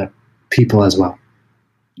to people as well.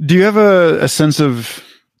 Do you have a sense of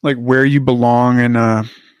like where you belong in a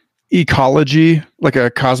ecology, like a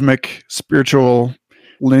cosmic spiritual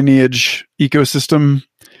lineage ecosystem?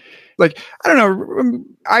 Like, I don't know.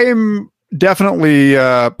 I am definitely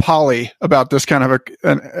poly about this kind of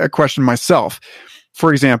a question myself.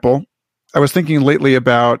 For example, I was thinking lately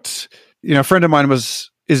about, a friend of mine is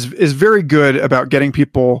very good about getting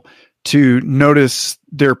people to notice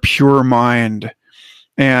their pure mind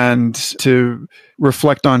and to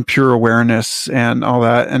reflect on pure awareness and all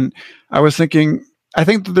that. And I was thinking, I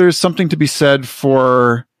think that there's something to be said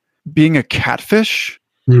for being a catfish,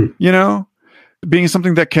 being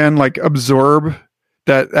something that can like absorb,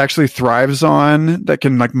 that actually thrives on, that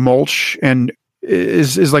can like mulch and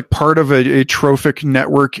is like part of a trophic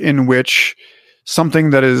network in which something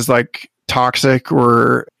that is like toxic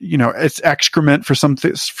or, you know, it's excrement for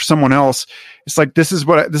something, for someone else. It's like, this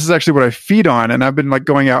is actually what I feed on. And I've been like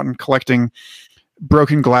going out and collecting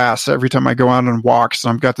broken glass every time I go out on walks.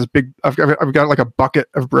 And I've got this I've got like a bucket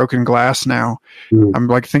of broken glass now. I'm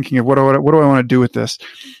like thinking of what do I want to do with this?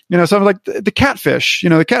 You know, so I'm like the catfish, you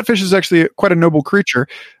know, the catfish is actually quite a noble creature.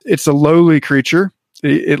 It's a lowly creature.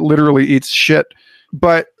 It literally eats shit.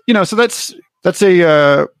 But, you know, so that's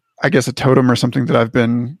I guess a totem or something that I've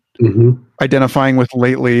been identifying with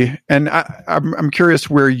lately. And I'm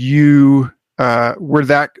curious where where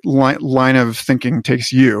that line of thinking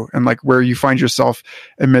takes you, and like where you find yourself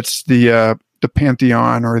amidst the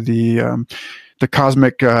pantheon or the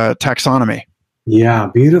cosmic taxonomy. Yeah,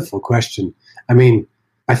 beautiful question. I mean,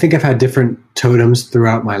 I think I've had different totems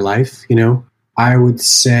throughout my life. You know, I would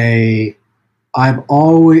say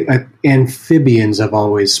amphibians have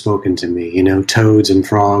always spoken to me. You know, toads and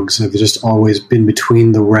frogs have just always been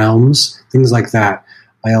between the realms, things like that.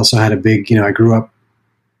 I also had I grew up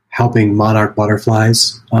helping monarch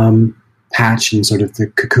butterflies hatch in sort of the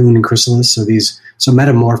cocoon and chrysalis. So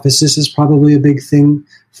metamorphosis is probably a big thing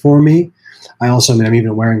for me. I'm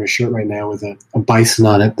even wearing a shirt right now with a bison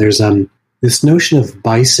on it. There's this notion of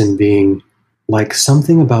bison being like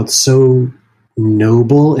something about so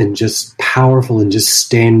noble and just powerful and just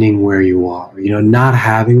standing where you are, you know, not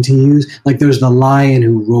having to use, like there's the lion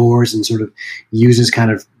who roars and sort of uses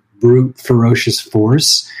kind of brute, ferocious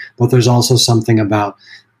force, but there's also something about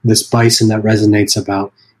this bison that resonates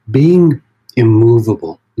about being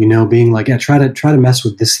immovable, you know, being like, yeah, try to mess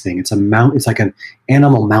with this thing. It's it's like an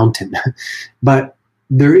animal mountain. But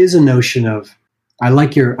there is a notion of, I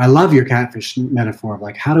love your catfish metaphor of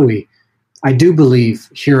like, I do believe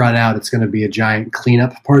here on out, it's going to be a giant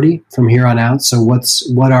cleanup party from here on out. So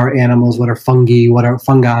what are animals? What are fungi?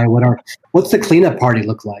 What's the cleanup party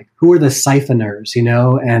look like? Who are the siphoners, you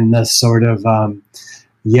know, and the sort of,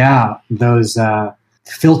 those,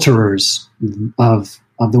 filterers of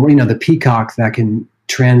the, you know, the peacock that can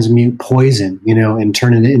transmute poison, you know, and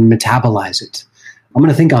turn it and metabolize it. I'm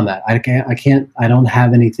going to think on that. I don't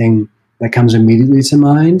have anything that comes immediately to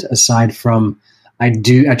mind aside from I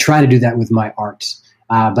try to do that with my art.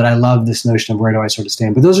 But I love this notion of where do I sort of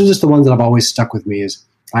stand. But those are just the ones that have always stuck with me, is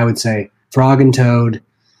I would say frog and toad,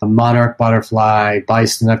 a monarch butterfly,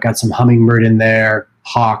 bison. I've got some hummingbird in there,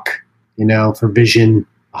 hawk, you know, for vision,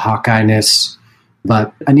 hawkeye-ness.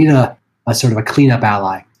 But I need a sort of a cleanup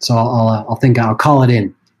ally. So I'll call it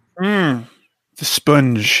in. The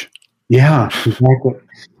sponge. Yeah, exactly.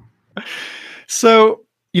 So,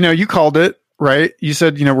 you know, you called it, right? You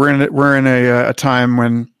said, you know, we're in a time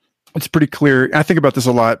when it's pretty clear. I think about this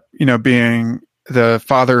a lot, you know, being the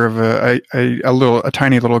father of a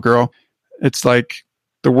tiny little girl. It's like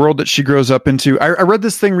the world that she grows up into. I read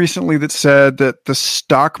this thing recently that said that the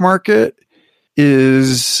stock market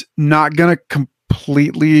is not going to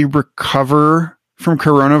completely recover from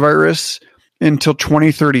coronavirus until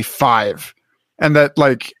 2035. And that,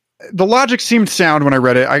 like, the logic seemed sound when I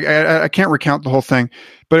read it. I can't recount the whole thing,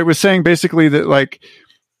 but it was saying basically that, like,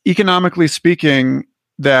 economically speaking,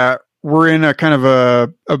 that we're in a kind of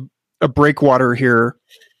a breakwater here,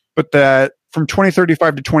 but that from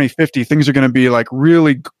 2035 to 2050, things are going to be like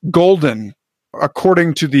really golden,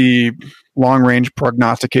 according to the long range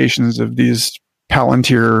prognostications of these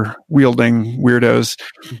Palantir wielding weirdos.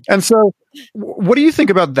 And so what do you think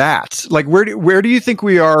about that? Like, where do you think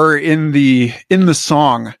we are in the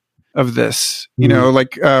song of this? You know,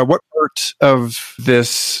 like, what part of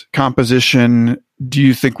this composition do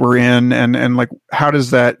you think we're in? And like, how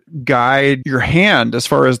does that guide your hand as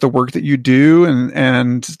far as the work that you do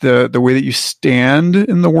and the way that you stand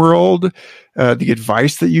in the world, the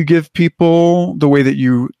advice that you give people, the way that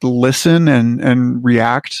you listen and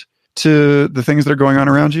react to the things that are going on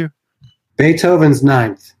around you? Beethoven's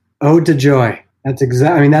Ninth, Ode to Joy.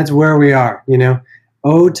 That's where we are, you know.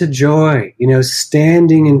 Ode to joy, you know,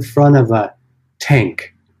 standing in front of a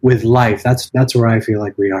tank with life. That's where I feel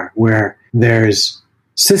like we are, where there's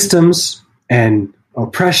systems and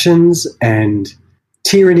oppressions and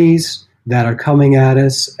tyrannies that are coming at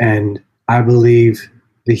us. And I believe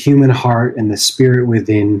the human heart and the spirit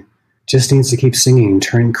within just needs to keep singing,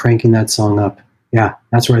 cranking that song up. Yeah,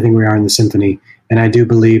 that's where I think we are in the symphony. And I do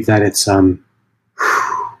believe that it's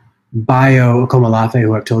Bayo Akomolafe,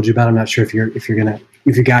 who I've told you about. I'm not sure if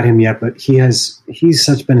you got him yet, but he's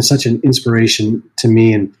been such an inspiration to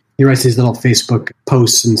me. And he writes these little Facebook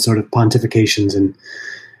posts and sort of pontifications. And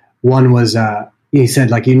one was he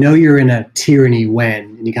said, like, you know, you're in a tyranny when,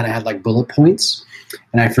 and he kind of had like bullet points,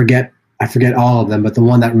 and I forget all of them, but the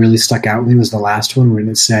one that really stuck out to me was the last one when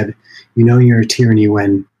it said, you know, you're a tyranny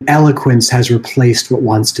when eloquence has replaced what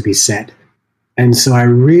wants to be said. And so I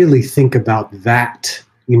really think about that,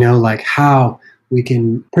 you know, like how we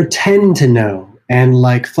can pretend to know and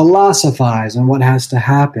like philosophize on what has to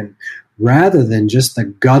happen rather than just the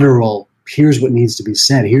guttural, here's what needs to be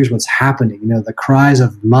said, here's what's happening, you know, the cries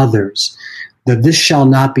of mothers, the this shall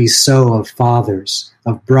not be so of fathers,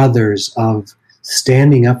 of brothers, of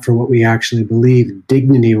standing up for what we actually believe,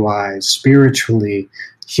 dignity-wise, spiritually,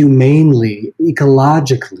 humanely,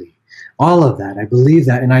 ecologically, all of that. I believe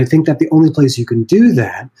that. And I think that the only place you can do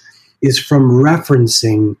that is from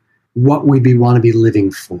referencing what we want to be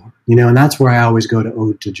living for. You know, and that's where I always go to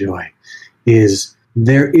Ode to Joy, is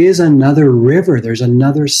there is another river, there's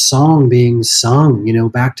another song being sung, you know,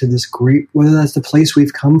 back to this great, whether that's the place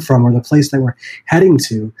we've come from or the place that we're heading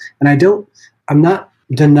to. And I'm not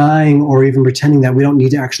denying or even pretending that we don't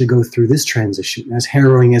need to actually go through this transition, as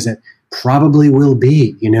harrowing as it probably will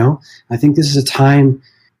be, you know. I think this is a time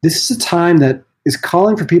that is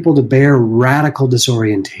calling for people to bear radical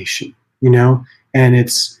disorientation, you know, and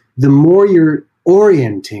it's the more you're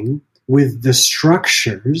orienting with the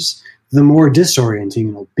structures, the more disorienting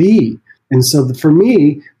it'll be. And so for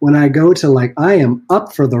me, when I go to like, I am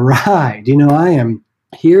up for the ride, you know, I am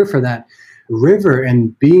here for that river,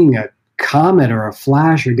 and being a comet or a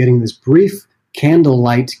flash or getting this brief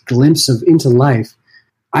candlelight glimpse of into life,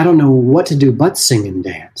 I don't know what to do but sing and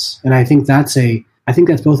dance. And I think that's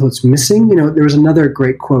both what's missing. You know, there was another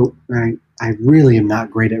great quote. I really am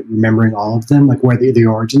not great at remembering all of them, like where the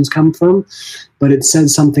origins come from, but it said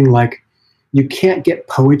something like, you can't get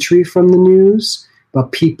poetry from the news,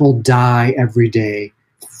 but people die every day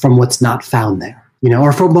from what's not found there, you know,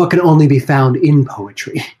 or from what can only be found in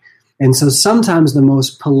poetry. And so sometimes the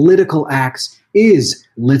most political acts is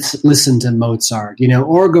listen to Mozart, you know,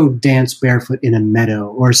 or go dance barefoot in a meadow,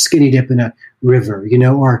 or skinny dip in a river, you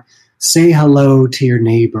know, or say hello to your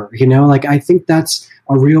neighbor, you know, like I think that's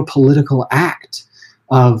a real political act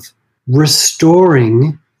of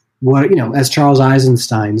restoring what, you know, as Charles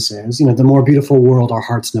Eisenstein says, you know, the more beautiful world our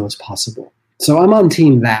hearts know is possible. So I'm on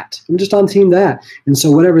team that. I'm just on team that. And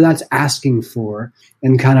so whatever that's asking for,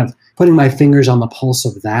 and kind of putting my fingers on the pulse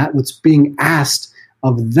of that, what's being asked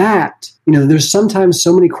of that, you know, there's sometimes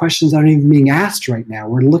so many questions that aren't even being asked right now.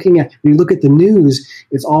 When you look at the news,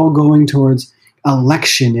 it's all going towards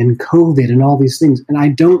election and COVID and all these things. And I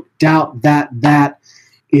don't doubt that that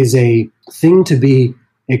is a thing to be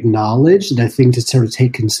acknowledged, a thing to sort of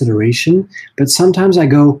take consideration. But sometimes I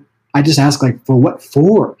just ask, like, for what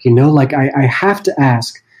for? You know, like I have to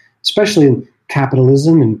ask, especially in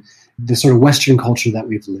capitalism and the sort of Western culture that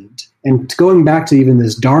we've lived. And going back to even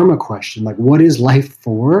this Dharma question, like, what is life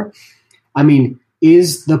for? I mean,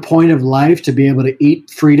 is the point of life to be able to eat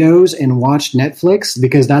Fritos and watch Netflix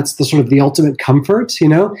because that's the sort of the ultimate comfort, you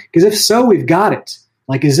know? Because if so, we've got it.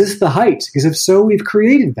 Like, is this the height? Because if so, we've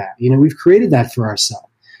created that. You know, we've created that for ourselves.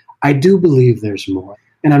 I do believe there's more.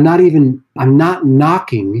 And I'm not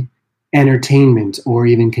knocking entertainment or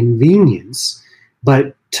even convenience,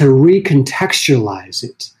 but to recontextualize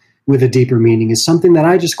it with a deeper meaning is something that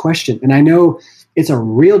I just question. And I know it's a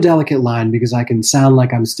real delicate line, because I can sound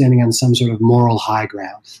like I'm standing on some sort of moral high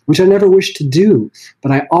ground, which I never wish to do.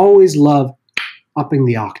 But I always love upping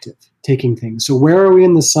the octave, taking things. So where are we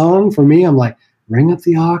in the song? For me, I'm like, ring up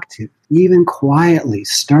the octave, even quietly,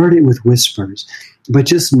 start it with whispers, but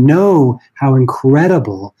just know how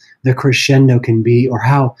incredible the crescendo can be, or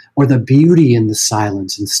the beauty in the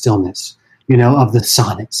silence and stillness, you know, of the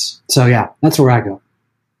sonnets. So yeah, that's where I go.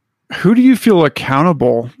 Who do you feel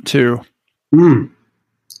accountable to?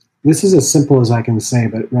 This is as simple as I can say,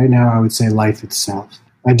 but right now I would say life itself.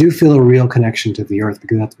 I do feel a real connection to the earth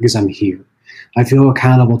because I'm here. I feel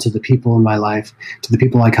accountable to the people in my life, to the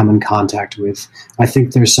people I come in contact with. I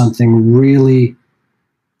think there's something really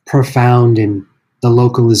profound in the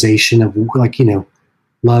localization of, like, you know,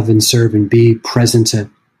 love and serve and be present to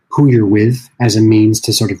who you're with as a means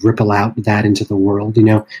to sort of ripple out that into the world. You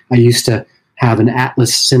know, I used to have an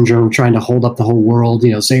Atlas syndrome, trying to hold up the whole world,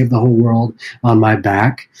 you know, save the whole world on my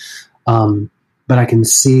back. But I can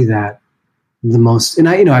see that the most, and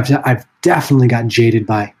I've definitely got jaded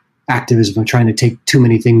by activism of trying to take too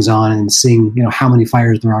many things on and seeing, you know, how many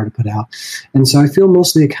fires there are to put out. And so I feel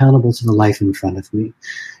mostly accountable to the life in front of me,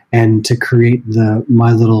 and to create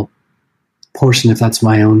my little portion, if that's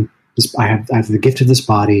my own. I have the gift of this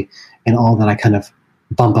body, and all that I kind of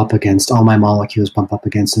bump up against, all my molecules bump up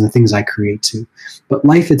against, and the things I create too. But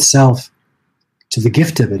life itself, to the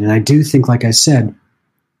gift of it. And I do think, like I said,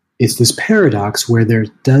 it's this paradox where there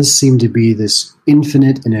does seem to be this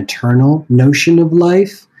infinite and eternal notion of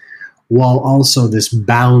life, while also this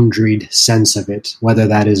boundaried sense of it, whether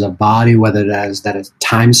that is a body, whether that is that a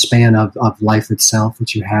time span of life itself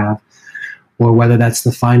that you have, or whether that's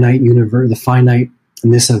the finite universe, the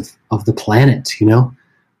finiteness of the planet, you know?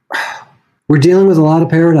 We're dealing with a lot of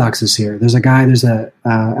paradoxes here. There's a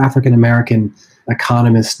African-American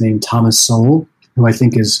economist named Thomas Sowell, who I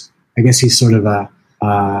think he's sort of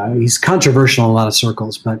he's controversial in a lot of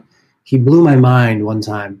circles, but he blew my mind one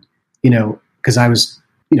time, because I was,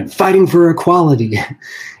 fighting for equality.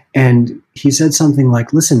 And he said something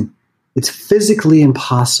like, listen, it's physically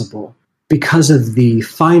impossible because of the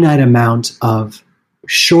finite amount of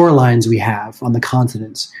shorelines we have on the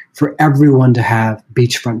continents for everyone to have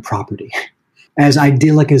beachfront property, as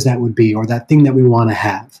idyllic as that would be, or that thing that we want to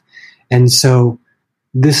have. And so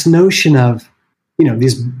this notion of,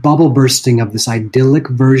 this bubble bursting of this idyllic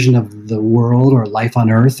version of the world or life on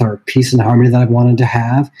earth or peace and harmony that I've wanted to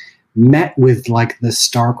have, met with like the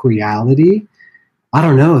stark reality. I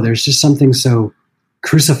don't know. There's just something so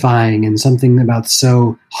crucifying and something about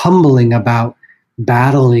so humbling about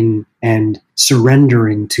battling and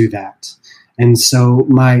surrendering to that. And so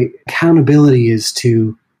my accountability is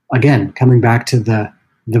to, again, coming back to the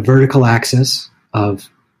vertical axis of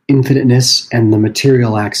infiniteness and the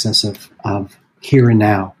material axis of here and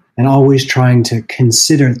now, and always trying to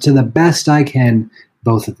consider to the best I can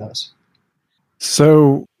both of those.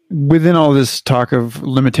 So within all this talk of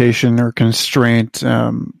limitation or constraint,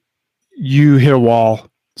 you hit a wall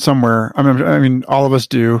somewhere. I mean, all of us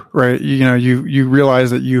do, right? You realize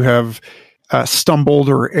that you have stumbled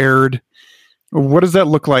or erred. What does that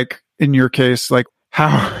look like in your case? Like,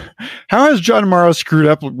 how has John Morrow screwed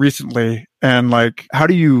up recently? And like, how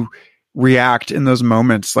do you react in those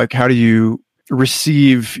moments? Like, how do you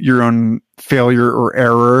receive your own failure or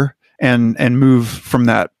error and move from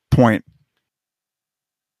that point?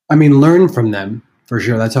 I mean, learn from them, for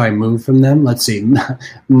sure. That's how I move from them. Let's see.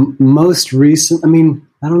 Most recent,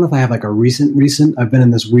 I don't know if I have like a recent. I've been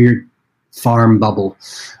in this weird farm bubble.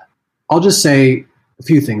 I'll just say a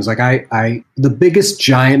few things. Like the biggest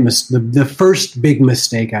giant, the first big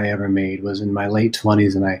mistake I ever made was in my late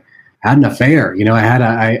 20s, and I had an affair.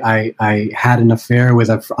 I had an affair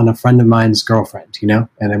on a friend of mine's girlfriend. And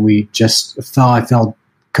then I fell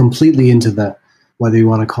completely into whether you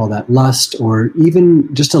want to call that lust or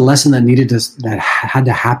even just a lesson that had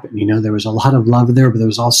to happen. There was a lot of love there, but there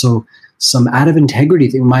was also some out of integrity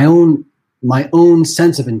thing. My own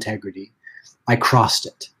sense of integrity, I crossed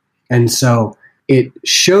it. And so it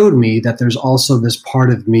showed me that there's also this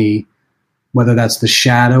part of me, whether that's the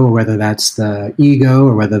shadow or whether that's the ego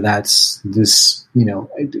or whether that's this,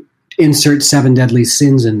 insert 7 deadly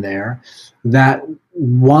sins in there, that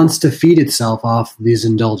wants to feed itself off these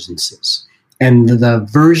indulgences. And the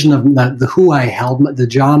version of the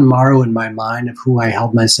John Morrow in my mind of who I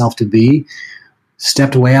held myself to be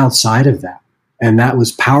stepped way outside of that. And that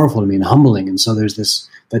was powerful to me and humbling. And so there's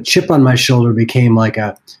that chip on my shoulder became like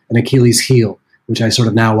an Achilles heel, which I sort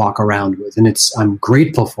of now walk around with. And I'm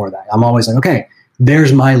grateful for that. I'm always like, okay,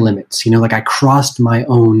 there's my limits. Like I crossed my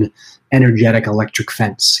own energetic electric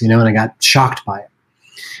fence, and I got shocked by it.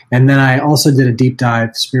 And then I also did a deep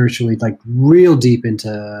dive spiritually, like real deep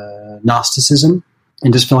into Gnosticism,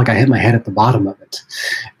 and just felt like I hit my head at the bottom of it.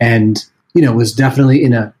 And, was definitely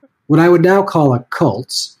in what I would now call a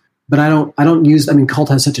cult, but I don't use, cult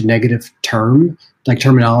has such a negative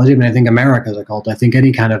terminology. I think America is a cult. I think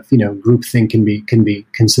any kind of, group thing can be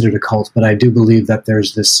considered a cult, but I do believe that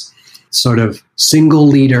there's this sort of single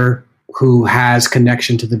leader who has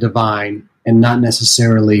connection to the divine and not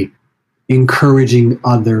necessarily encouraging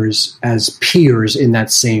others as peers in that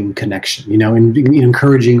same connection,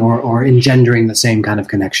 encouraging or engendering the same kind of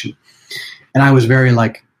connection. And I was very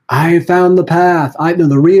like, I found the path. I know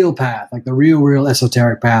the real path, like the real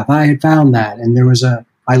esoteric path. I had found that. And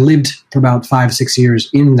I lived for about 5-6 years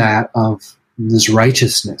in that of this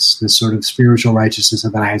righteousness, this sort of spiritual righteousness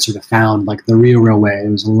that I had sort of found, like the real way.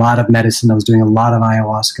 There was a lot of medicine. I was doing a lot of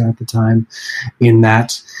ayahuasca at the time in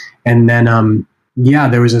that. And then,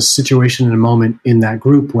 there was a situation and a moment in that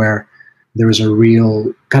group where there was a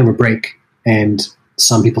real kind of a break, and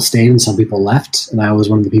some people stayed and some people left. And I was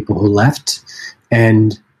one of the people who left.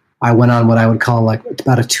 And I went on what I would call like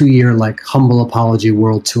about a 2-year like humble apology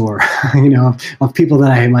world tour, of people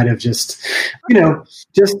that I might have just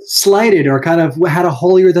slighted or kind of had a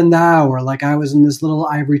holier than thou, or like I was in this little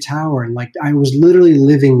ivory tower and like I was literally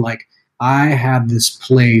living like I had this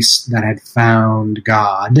place that had found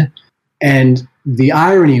God. And the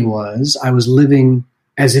irony was I was living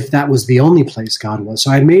as if that was the only place God was.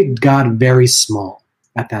 So I made God very small.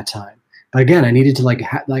 at that time. But again, I needed to like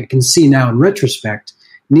I can see now in retrospect,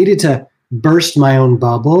 needed to burst my own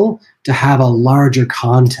bubble to have a larger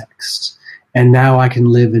context. And now I can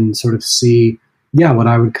live and sort of see, what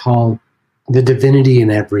I would call the divinity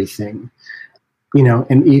in everything,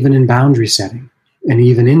 and even in boundary setting and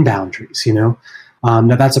even in boundaries, Now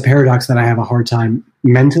that's a paradox that I have a hard time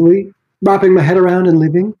mentally wrapping my head around and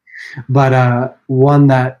living, but one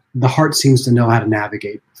that the heart seems to know how to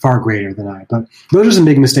navigate far greater than I. But those are some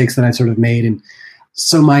big mistakes that I sort of made. And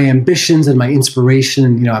so my ambitions and my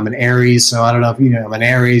inspiration, I'm an Aries, so I don't know if, I'm an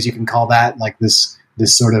Aries, you can call that like this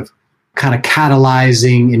sort of kind of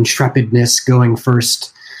catalyzing intrepidness going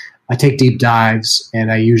first. I take deep dives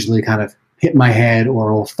and I usually kind of hit my head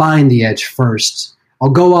or will find the edge first. I'll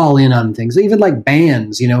go all in on things, even like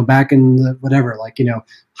bands, back in the,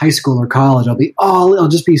 high school or college, I'll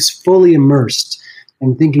just be fully immersed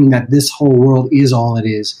and thinking that this whole world is all it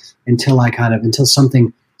is until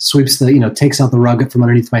something sweeps takes out the rug from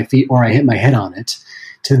underneath my feet or I hit my head on it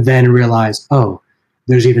to then realize, oh,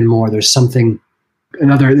 there's even more. There's something,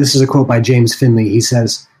 this is a quote by James Finley. He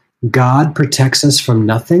says, God protects us from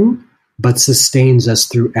nothing, but sustains us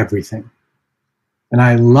through everything. And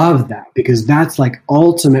I love that because that's like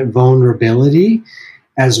ultimate vulnerability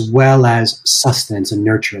as well as sustenance and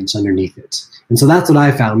nurturance underneath it. And so that's what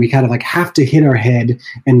I found. We kind of like have to hit our head,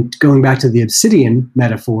 and going back to the obsidian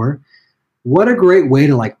metaphor, what a great way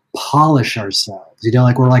to like polish ourselves.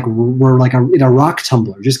 Like we're like in a rock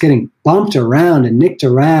tumbler, just getting bumped around and nicked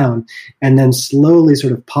around and then slowly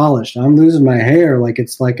sort of polished. I'm losing my hair. Like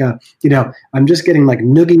it's like I'm just getting like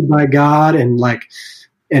noogied by God and like,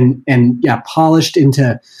 and polished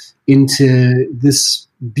into this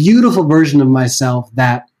beautiful version of myself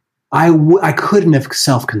that I couldn't have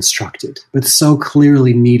self-constructed, but so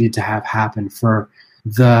clearly needed to have happen for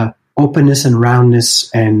the openness and roundness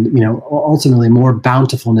and, ultimately more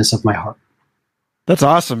bountifulness of my heart. That's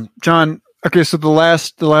awesome. John, okay, so the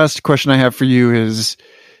last question I have for you is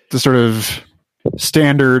the sort of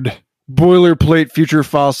standard boilerplate Future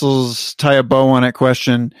Fossils tie a bow on it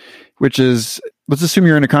question, which is, let's assume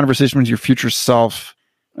you're in a conversation with your future self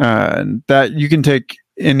that you can take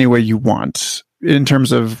any way you want in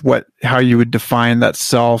terms of how you would define that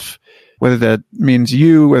self, whether that means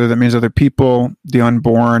you, whether that means other people, the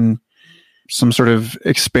unborn, some sort of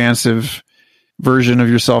expansive version of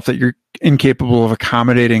yourself that you're incapable of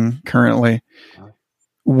accommodating currently.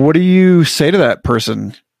 What do you say to that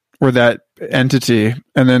person or that entity?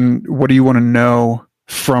 And then what do you want to know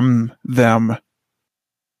from them?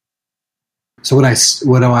 So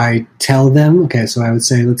what do I tell them? Okay, so I would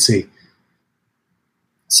say, let's see,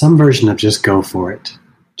 some version of just go for it.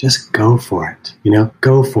 Just go for it.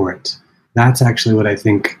 Go for it. That's actually what I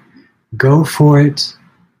think. Go for it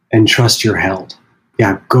and trust you're held.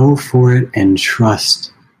 Yeah, go for it and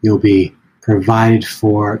trust you'll be provided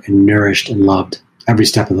for and nourished and loved every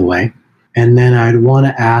step of the way. And then I'd want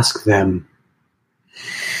to ask them,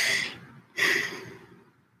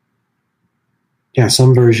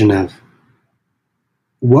 some version of,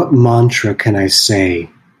 what mantra can I say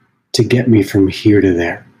to get me from here to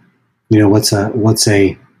there? What's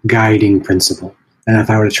a guiding principle? And if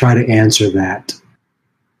I were to try to answer that,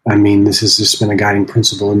 this has just been a guiding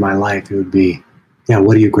principle in my life. It would be,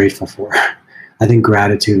 what are you grateful for? I think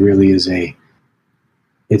gratitude really is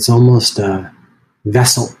it's almost a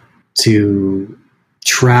vessel to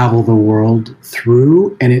travel the world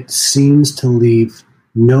through, and it seems to leave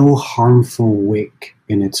no harmful wake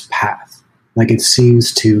in its path. Like it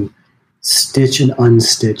seems to stitch and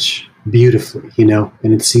unstitch beautifully, and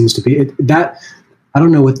it seems to be that. I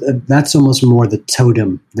don't know what that's almost more the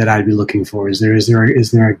totem that I'd be looking for. Is there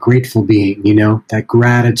a grateful being? That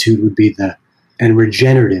gratitude would be and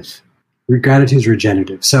regenerative. Gratitude's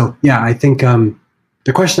regenerative. So I think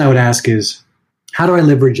the question I would ask is, how do I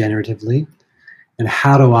live regeneratively, and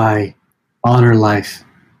how do I honor life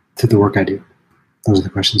through the work I do? Those are the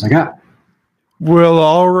questions I got. Well,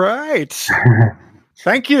 all right.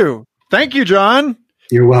 Thank you, John.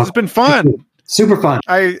 You're welcome. It's been fun. Super fun.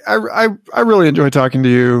 I really enjoy talking to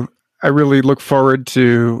you. I really look forward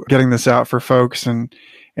to getting this out for folks, and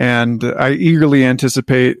I eagerly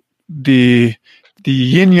anticipate the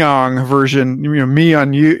yin yang version. Me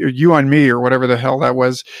on you, you on me, or whatever the hell that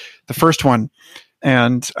was, the first one.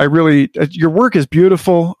 And your work is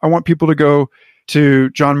beautiful. I want people to go to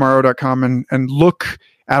johnmorrow.com and look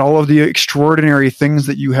at all of the extraordinary things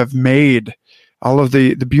that you have made, all of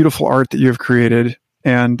the beautiful art that you have created,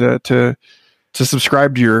 and to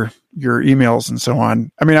subscribe to your emails and so on.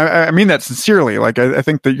 I mean that sincerely. Like, I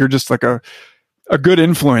think that you're just like a good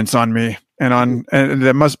influence on me and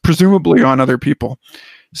that must presumably on other people.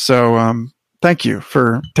 So, thank you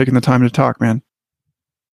for taking the time to talk, man.